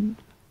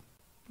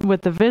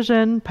with the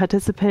vision,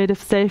 participative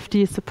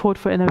safety, support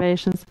for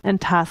innovations, and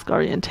task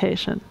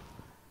orientation.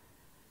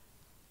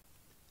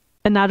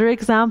 Another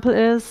example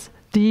is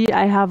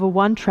I have a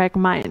one-track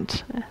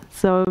mind.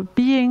 So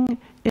being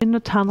in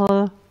the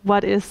tunnel,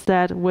 what is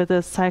that with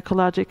a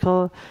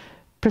psychological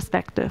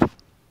perspective?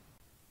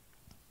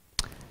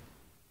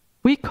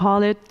 We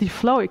call it the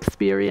flow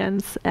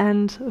experience,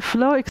 and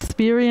flow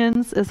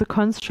experience is a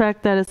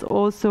construct that is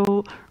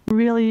also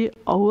really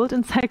old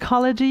in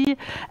psychology,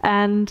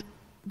 and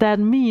that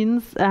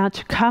means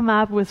to come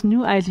up with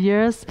new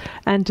ideas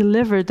and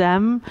deliver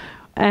them,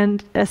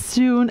 and as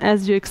soon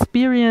as you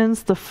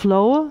experience the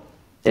flow,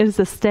 it is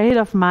a state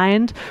of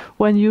mind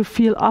when you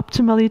feel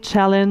optimally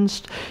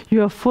challenged,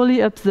 you are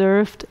fully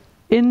observed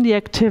in the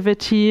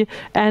activity,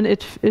 and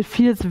it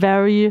feels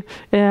very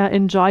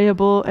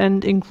enjoyable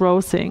and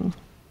engrossing.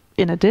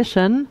 In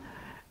addition,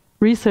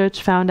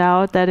 research found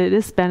out that it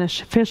is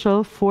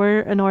beneficial for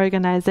an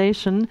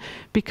organization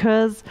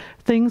because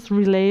things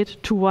relate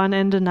to one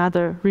and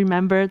another.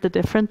 Remember the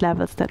different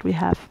levels that we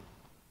have.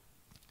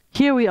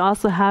 Here we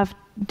also have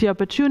the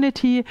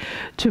opportunity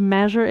to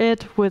measure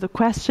it with a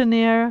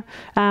questionnaire.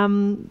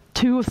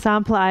 2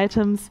 sample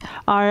items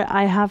are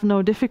I have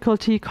no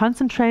difficulty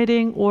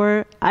concentrating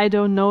or I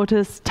don't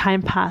notice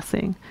time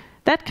passing.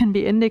 That can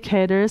be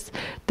indicators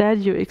that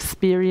you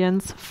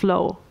experience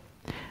flow.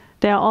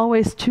 There are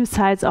always 2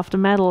 sides of the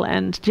medal,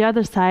 and the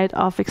other side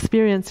of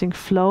experiencing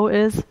flow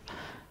is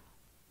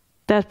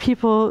that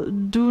people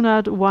do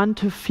not want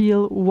to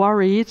feel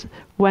worried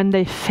when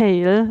they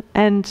fail,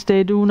 and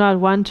they do not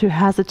want to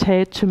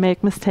hesitate to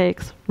make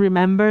mistakes.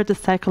 Remember the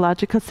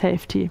psychological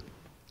safety.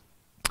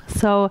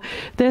 So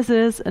this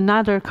is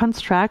another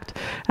construct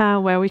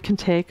where we can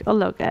take a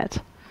look at.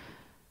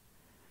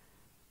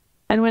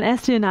 And when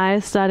Esti and I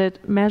started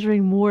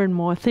measuring more and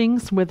more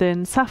things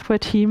within software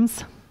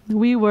teams,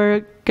 we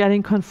were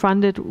getting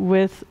confronted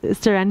with, is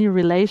there any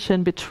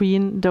relation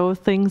between those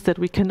things that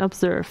we can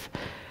observe?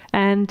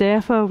 And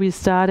therefore we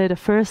started a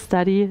first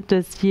study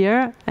this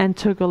year and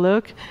took a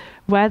look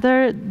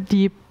whether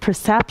the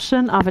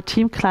perception of a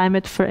team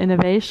climate for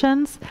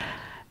innovations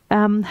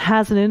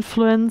has an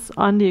influence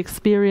on the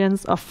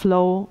experience of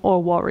flow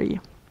or worry.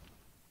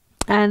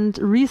 And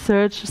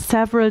research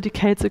several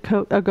decades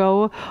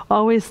ago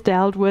always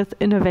dealt with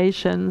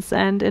innovations.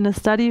 And in a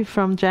study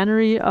from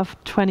January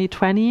of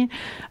 2020,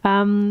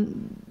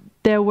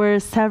 there were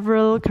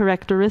several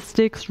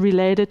characteristics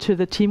related to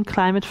the team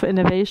climate for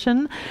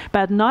innovation,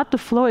 but not the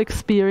flow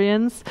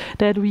experience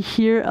that we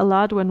hear a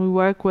lot when we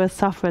work with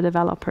software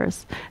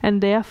developers. And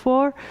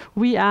therefore,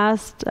 we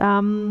asked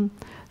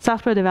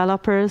software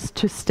developers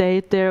to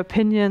state their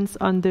opinions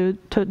on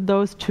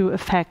those 2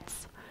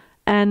 effects.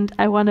 And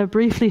I want to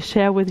briefly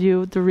share with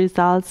you the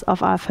results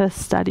of our first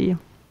study.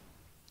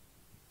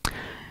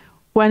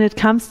 When it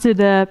comes to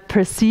the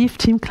perceived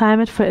team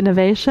climate for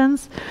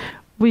innovations,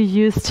 we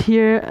used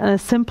here a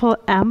simple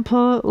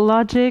ample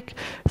logic,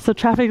 so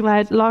traffic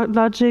light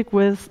logic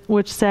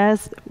which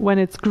says when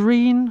it's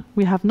green,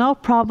 we have no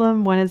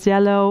problem. When it's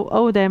yellow,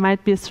 oh, there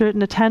might be a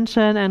certain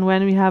attention. And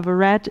when we have a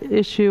red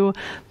issue,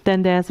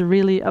 then there's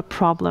really a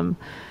problem.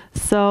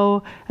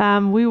 So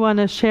we want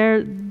to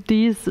share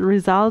these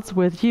results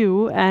with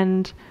you.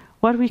 And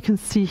what we can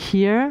see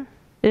here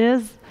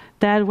is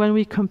that when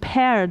we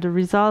compare the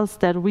results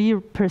that we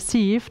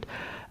perceived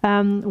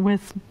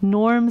with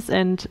norms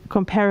and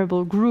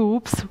comparable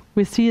groups,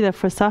 we see that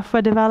for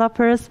software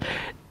developers,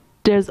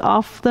 there's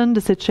often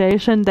the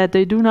situation that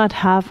they do not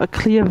have a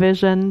clear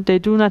vision, they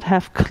do not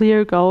have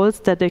clear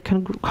goals that they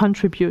can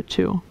contribute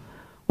to.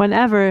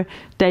 Whenever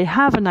they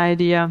have an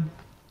idea,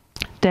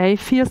 they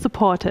feel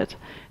supported,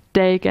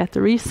 they get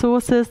the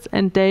resources,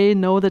 and they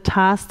know the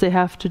tasks they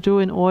have to do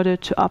in order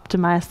to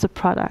optimize the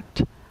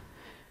product.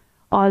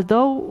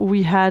 Although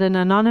we had an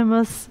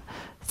anonymous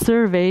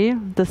survey,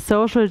 the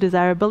social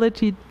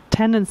desirability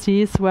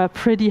tendencies were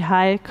pretty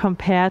high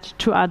compared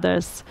to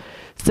others.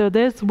 So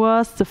this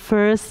was the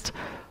first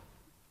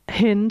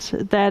hint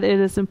that it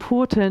is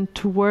important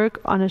to work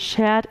on a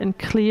shared and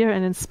clear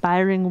and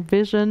inspiring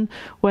vision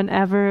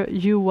whenever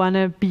you want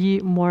to be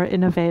more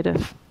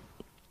innovative.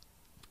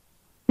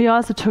 We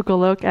also took a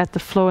look at the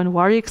flow and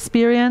worry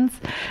experience,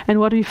 and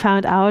what we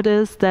found out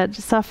is that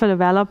software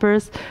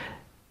developers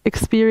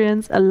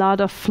experience a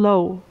lot of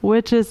flow,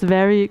 which is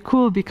very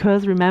cool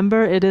because,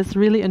 remember, it is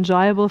really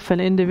enjoyable for an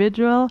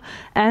individual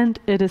and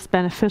it is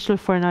beneficial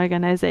for an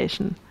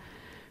organization.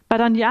 But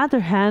on the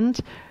other hand,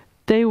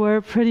 they were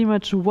pretty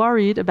much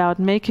worried about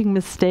making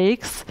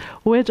mistakes,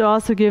 which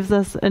also gives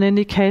us an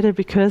indicator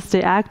because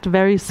they act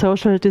very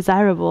social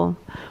desirable.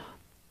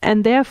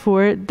 And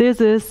therefore,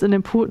 this is an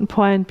important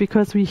point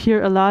because we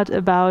hear a lot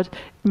about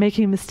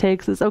making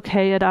mistakes is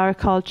okay at our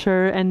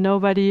culture and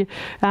nobody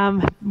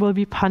will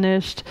be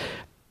punished.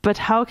 But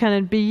how can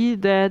it be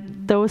that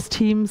those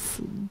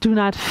teams do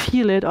not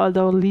feel it,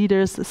 although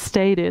leaders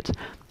state it?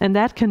 And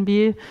that can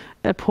be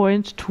a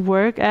point to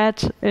work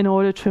at in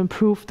order to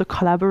improve the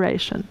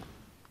collaboration.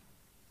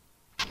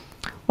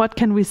 What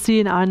can we see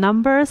in our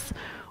numbers?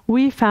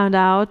 We found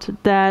out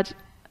that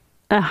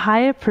a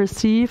high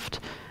perceived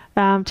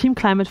team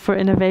climate for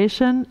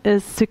innovation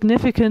is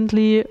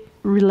significantly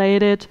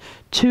related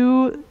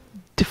to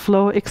the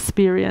flow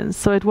experience.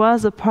 So it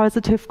was a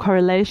positive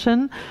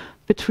correlation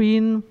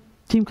between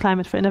team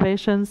climate for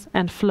innovations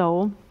and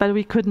flow, but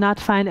we could not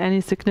find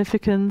any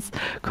significant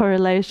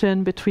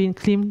correlation between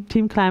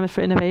team climate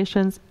for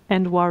innovations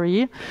and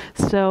worry.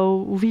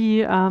 So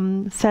we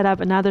set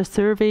up another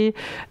survey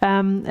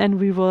and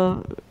we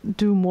will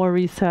do more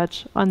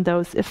research on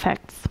those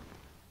effects.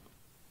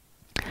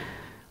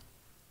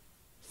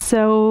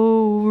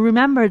 So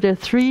remember the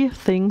 3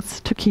 things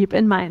to keep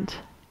in mind.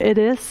 It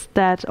is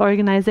that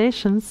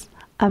organizations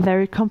are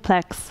very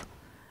complex.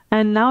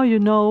 And now you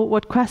know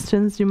what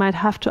questions you might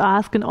have to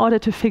ask in order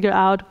to figure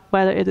out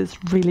whether it is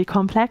really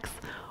complex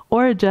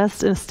or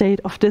just in a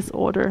state of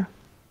disorder.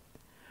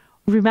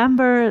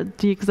 Remember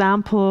the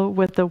example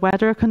with the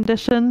weather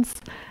conditions,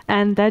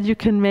 and that you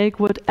can make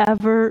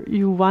whatever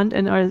you want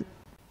and are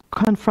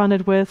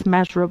confronted with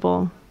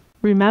measurable.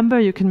 Remember,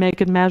 you can make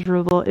it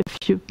measurable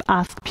if you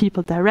ask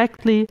people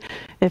directly,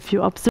 if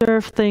you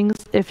observe things,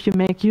 if you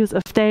make use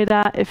of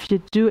data, if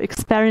you do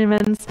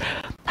experiments,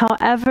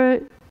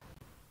 however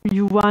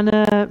you want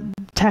to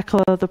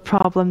tackle the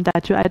problem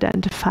that you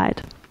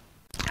identified.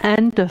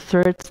 And the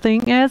third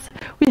thing is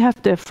we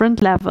have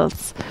different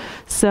levels.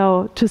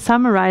 So to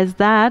summarize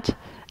that,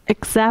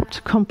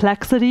 accept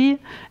complexity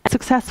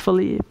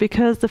successfully,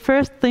 because the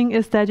first thing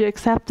is that you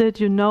accept it,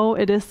 you know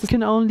it is, you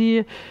can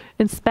only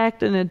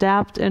inspect and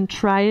adapt and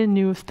try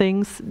new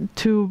things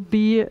to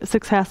be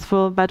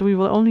successful, but we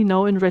will only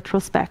know in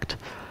retrospect.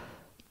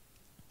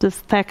 The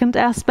second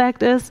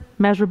aspect is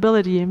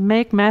measurability.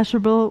 Make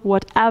measurable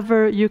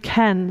whatever you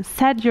can.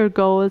 Set your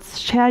goals,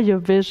 share your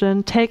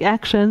vision, take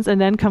actions,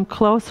 and then come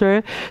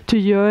closer to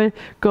your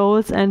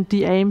goals and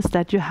the aims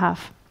that you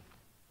have.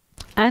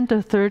 And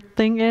the third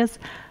thing is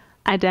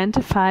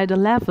identify the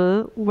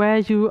level where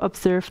you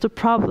observe the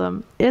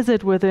problem. Is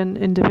it within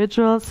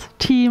individuals,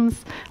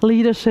 teams,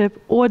 leadership,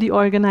 or the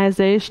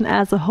organization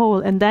as a whole?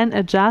 And then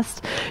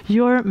adjust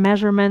your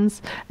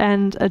measurements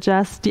and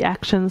adjust the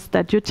actions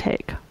that you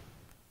take.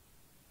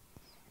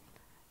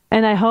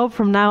 And I hope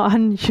from now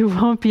on you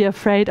won't be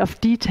afraid of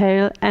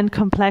detail and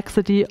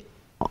complexity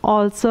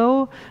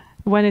also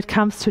when it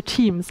comes to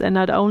teams, and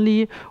not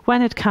only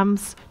when it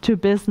comes to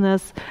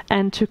business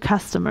and to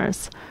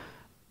customers.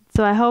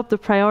 So I hope the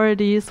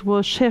priorities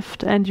will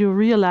shift and you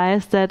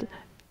realize that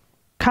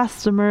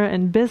customer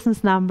and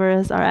business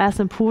numbers are as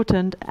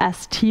important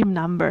as team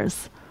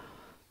numbers.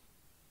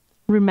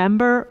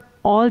 Remember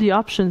all the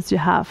options you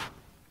have.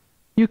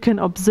 You can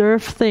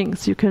observe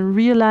things, you can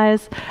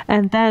realize,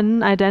 and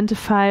then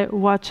identify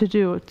what to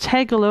do.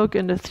 Take a look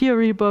in the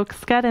theory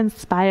books, get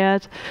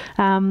inspired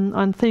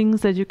on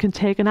things that you can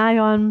take an eye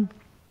on,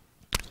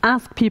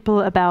 Ask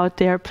people about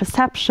their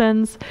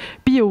perceptions.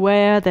 Be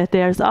aware that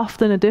there's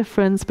often a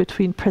difference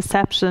between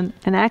perception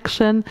and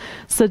action.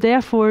 So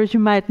therefore, you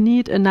might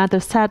need another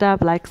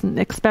setup, like an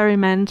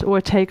experiment,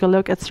 or take a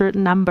look at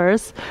certain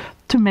numbers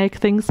to make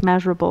things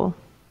measurable.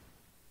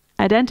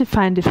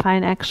 Identify and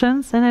define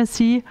actions, and then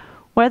see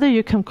whether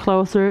you come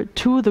closer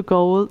to the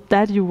goal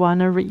that you want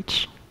to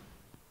reach.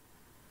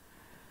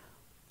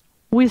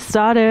 We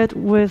started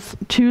with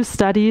 2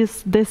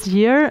 studies this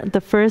year. The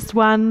first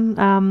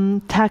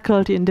one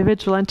tackled the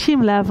individual and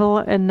team level,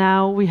 and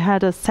now we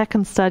had a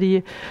second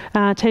study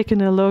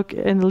taking a look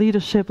in the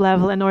leadership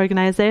level and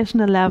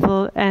organizational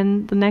level,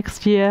 and the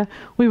next year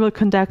we will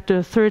conduct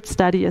a 3rd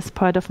study as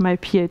part of my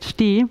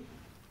PhD,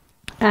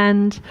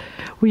 and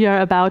we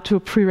are about to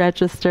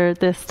pre-register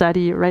this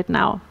study right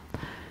now.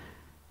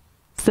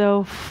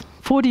 So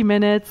 40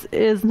 minutes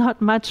is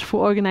not much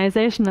for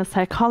organizational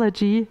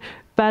psychology,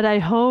 but I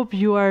hope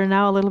you are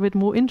now a little bit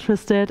more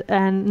interested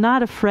and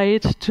not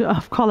afraid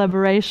of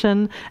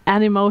collaboration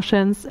and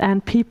emotions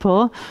and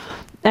people.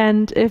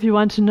 And if you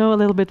want to know a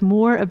little bit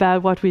more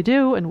about what we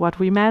do and what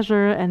we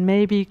measure and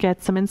maybe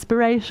get some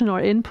inspiration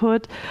or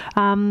input,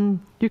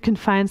 you can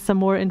find some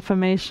more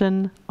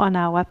information on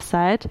our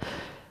website.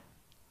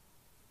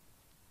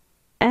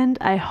 And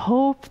I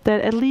hope that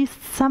at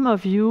least some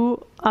of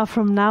you are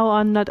from now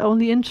on not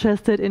only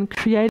interested in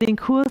creating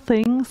cool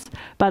things,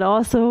 but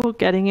also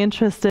getting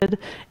interested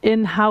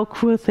in how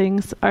cool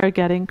things are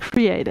getting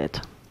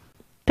created.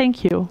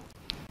 Thank you.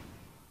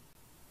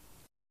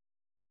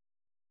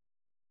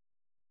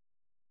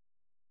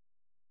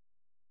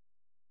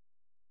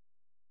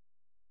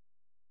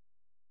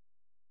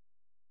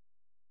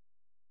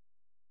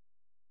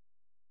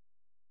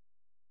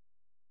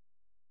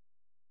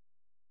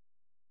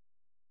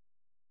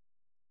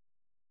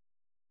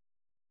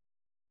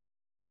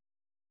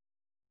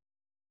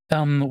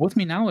 With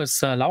me now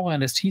is Laura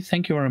and ST.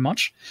 Thank you very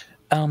much.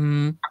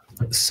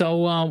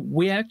 So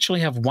we actually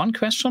have one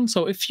question.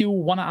 So if you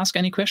want to ask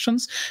any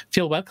questions,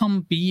 feel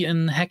welcome. Be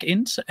in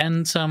HackInt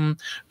and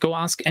go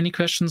ask any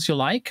questions you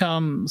like.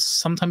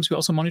 Sometimes we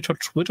also monitor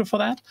Twitter for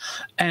that.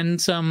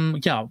 And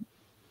yeah.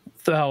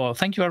 So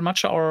thank you very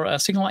much. Our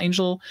Signal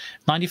Angel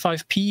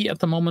 95P at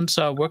the moment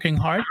working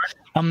hard.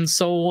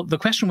 So the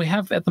question we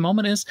have at the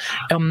moment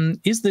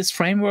is this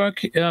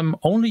framework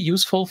only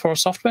useful for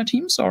software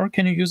teams, or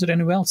can you use it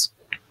anywhere else?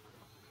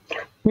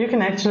 You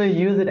can actually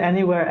use it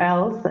anywhere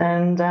else,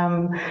 and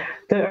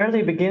the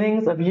early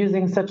beginnings of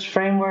using such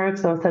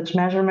frameworks or such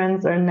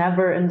measurements are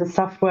never in the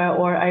software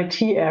or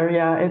IT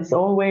area. It's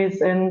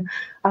always in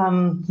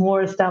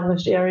more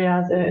established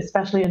areas,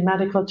 especially in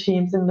medical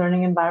teams, in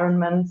learning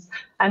environments,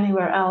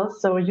 anywhere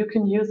else. So you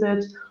can use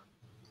it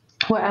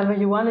wherever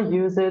you want to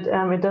use it.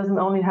 It doesn't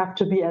only have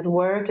to be at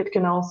work. It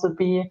can also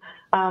be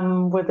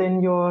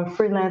within your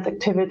freelance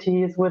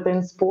activities,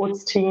 within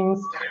sports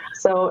teams.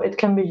 So it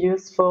can be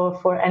useful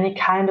for any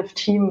kind of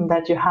team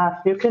that you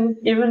have. You can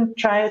even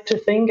try to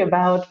think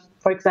about,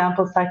 for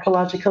example,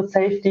 psychological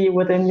safety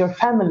within your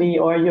family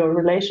or your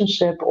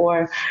relationship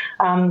or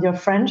your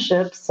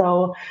friendship.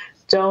 So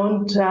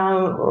don't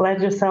let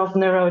yourself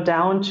narrow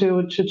down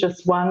to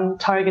just one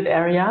target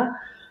area.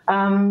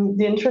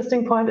 The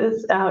interesting point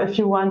is if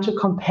you want to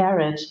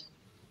compare it.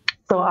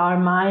 So are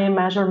my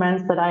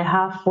measurements that I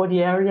have for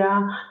the area,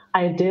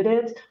 I did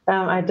it.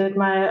 I did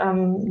my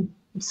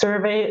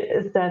survey,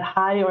 is that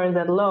high or is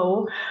that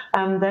low?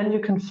 Then you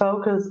can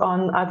focus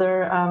on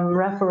other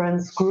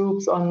reference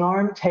groups or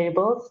norm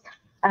tables.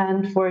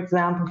 And for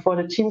example, for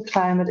the team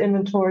climate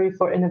inventory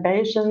for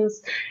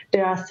innovations,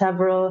 there are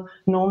several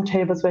norm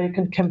tables where you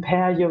can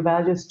compare your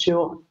values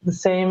to. The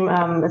same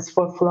as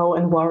for flow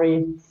and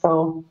worry.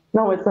 So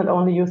no, it's not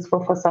only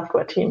useful for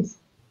software teams.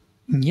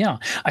 Yeah,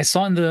 I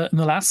saw in the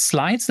last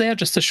slides there,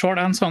 just a short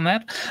answer on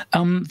that,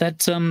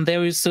 that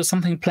there is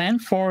something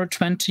planned for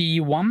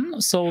 21,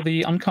 so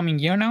the oncoming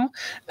year now.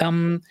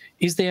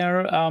 Is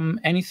there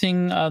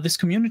anything this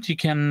community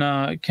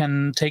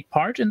can take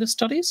part in the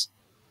studies?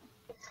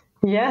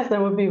 Yes,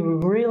 that would be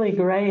really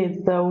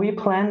great. So we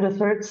planned a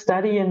 3rd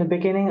study in the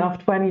beginning of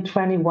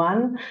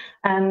 2021,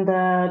 and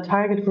the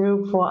target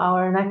group for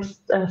our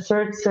next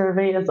 3rd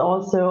survey is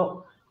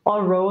also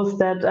all roles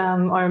that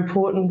are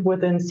important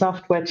within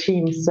software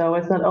teams. So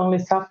it's not only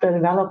software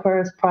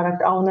developers,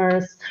 product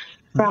owners,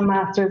 Scrum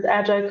Masters,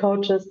 Agile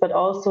coaches, but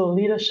also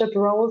leadership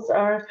roles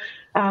are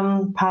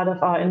part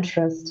of our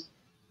interest.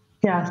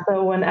 Yeah,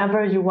 so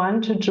whenever you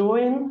want to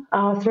join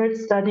our 3rd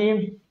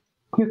study,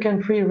 you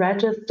can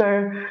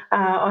pre-register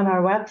on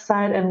our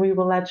website, and we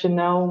will let you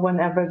know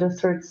whenever the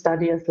 3rd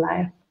study is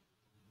live.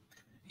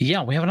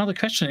 Yeah, we have another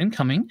question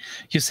incoming.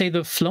 You say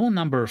the flow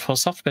number for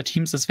software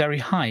teams is very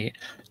high.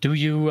 Do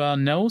you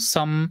know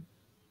some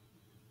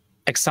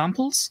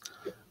examples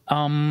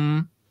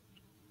of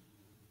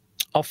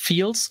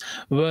fields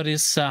where it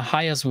is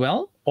high as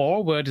well,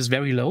 or where it is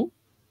very low?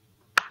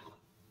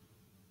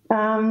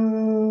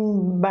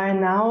 By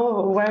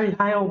now, very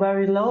high or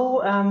very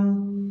low.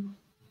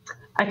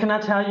 I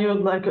cannot tell you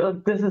like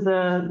this is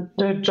a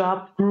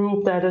job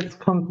group that is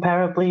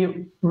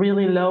comparably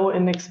really low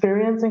in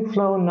experiencing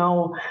flow.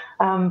 No,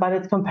 but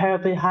it's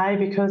comparably high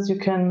because you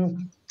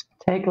can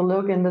take a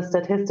look in the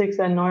statistics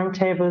and norm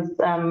tables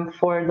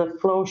for the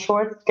flow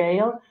short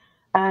scale.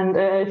 And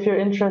if you're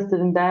interested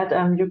in that,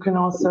 you can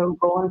also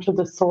go into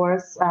the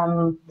source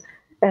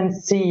and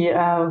see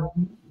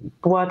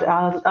what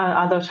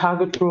other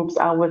target groups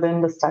are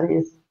within the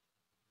studies.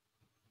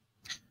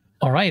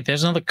 All right,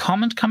 there's another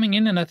comment coming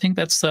in, and I think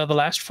that's the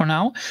last for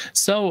now.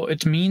 So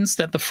it means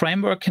that the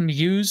framework can be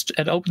used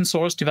at open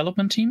source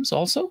development teams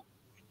also?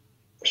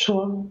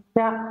 Sure,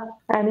 yeah,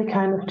 any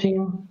kind of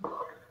team.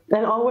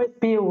 And always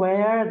be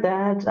aware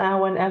that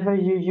whenever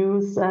you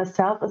use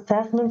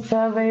self-assessment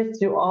surveys,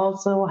 you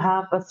also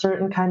have a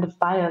certain kind of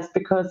bias,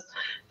 because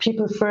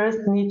people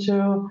first need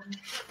to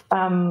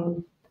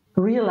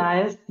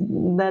realize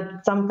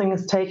that something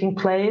is taking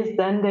place,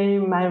 then they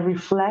might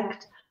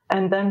reflect,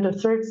 and then the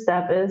third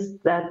step is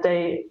that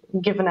they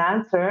give an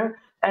answer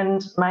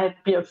and might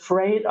be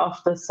afraid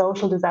of the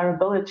social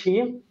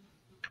desirability.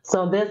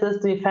 So this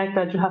is the effect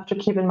that you have to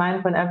keep in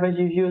mind whenever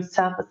you use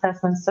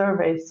self-assessment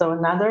surveys. So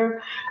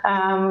another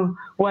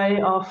way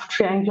of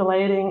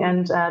triangulating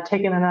and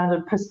taking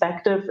another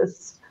perspective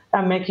is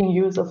making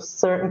use of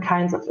certain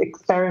kinds of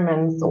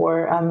experiments,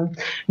 or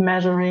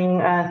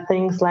measuring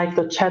things like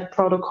the chat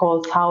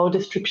protocols, how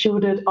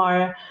distributed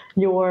are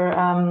your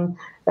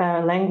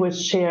language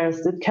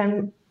shares.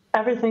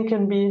 Everything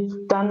can be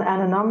done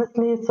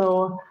anonymously,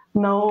 so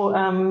no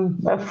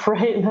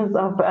afraidness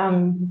of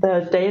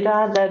the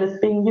data that is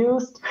being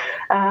used.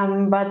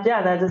 But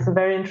yeah, that is a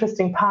very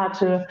interesting part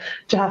to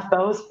have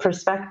both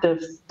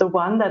perspectives. The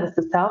one that is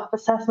the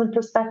self-assessment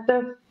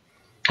perspective,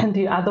 and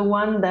the other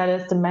one that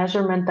is the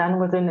measurement done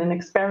within an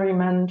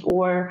experiment,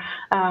 or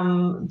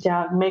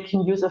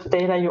making use of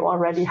data you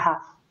already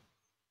have.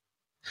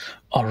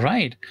 All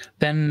right,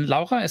 then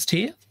Laura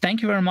ST,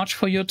 thank you very much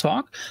for your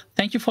talk.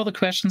 Thank you for the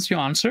questions you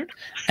answered.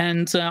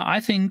 And I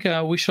think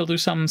we shall do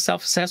some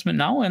self-assessment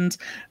now, and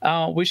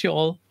wish you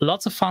all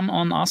lots of fun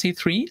on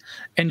RC3.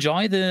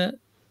 Enjoy the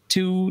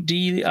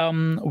 2D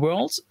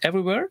worlds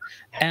everywhere,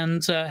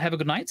 and have a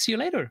good night. See you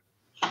later.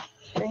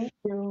 Thank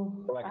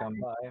you.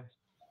 Welcome. Bye.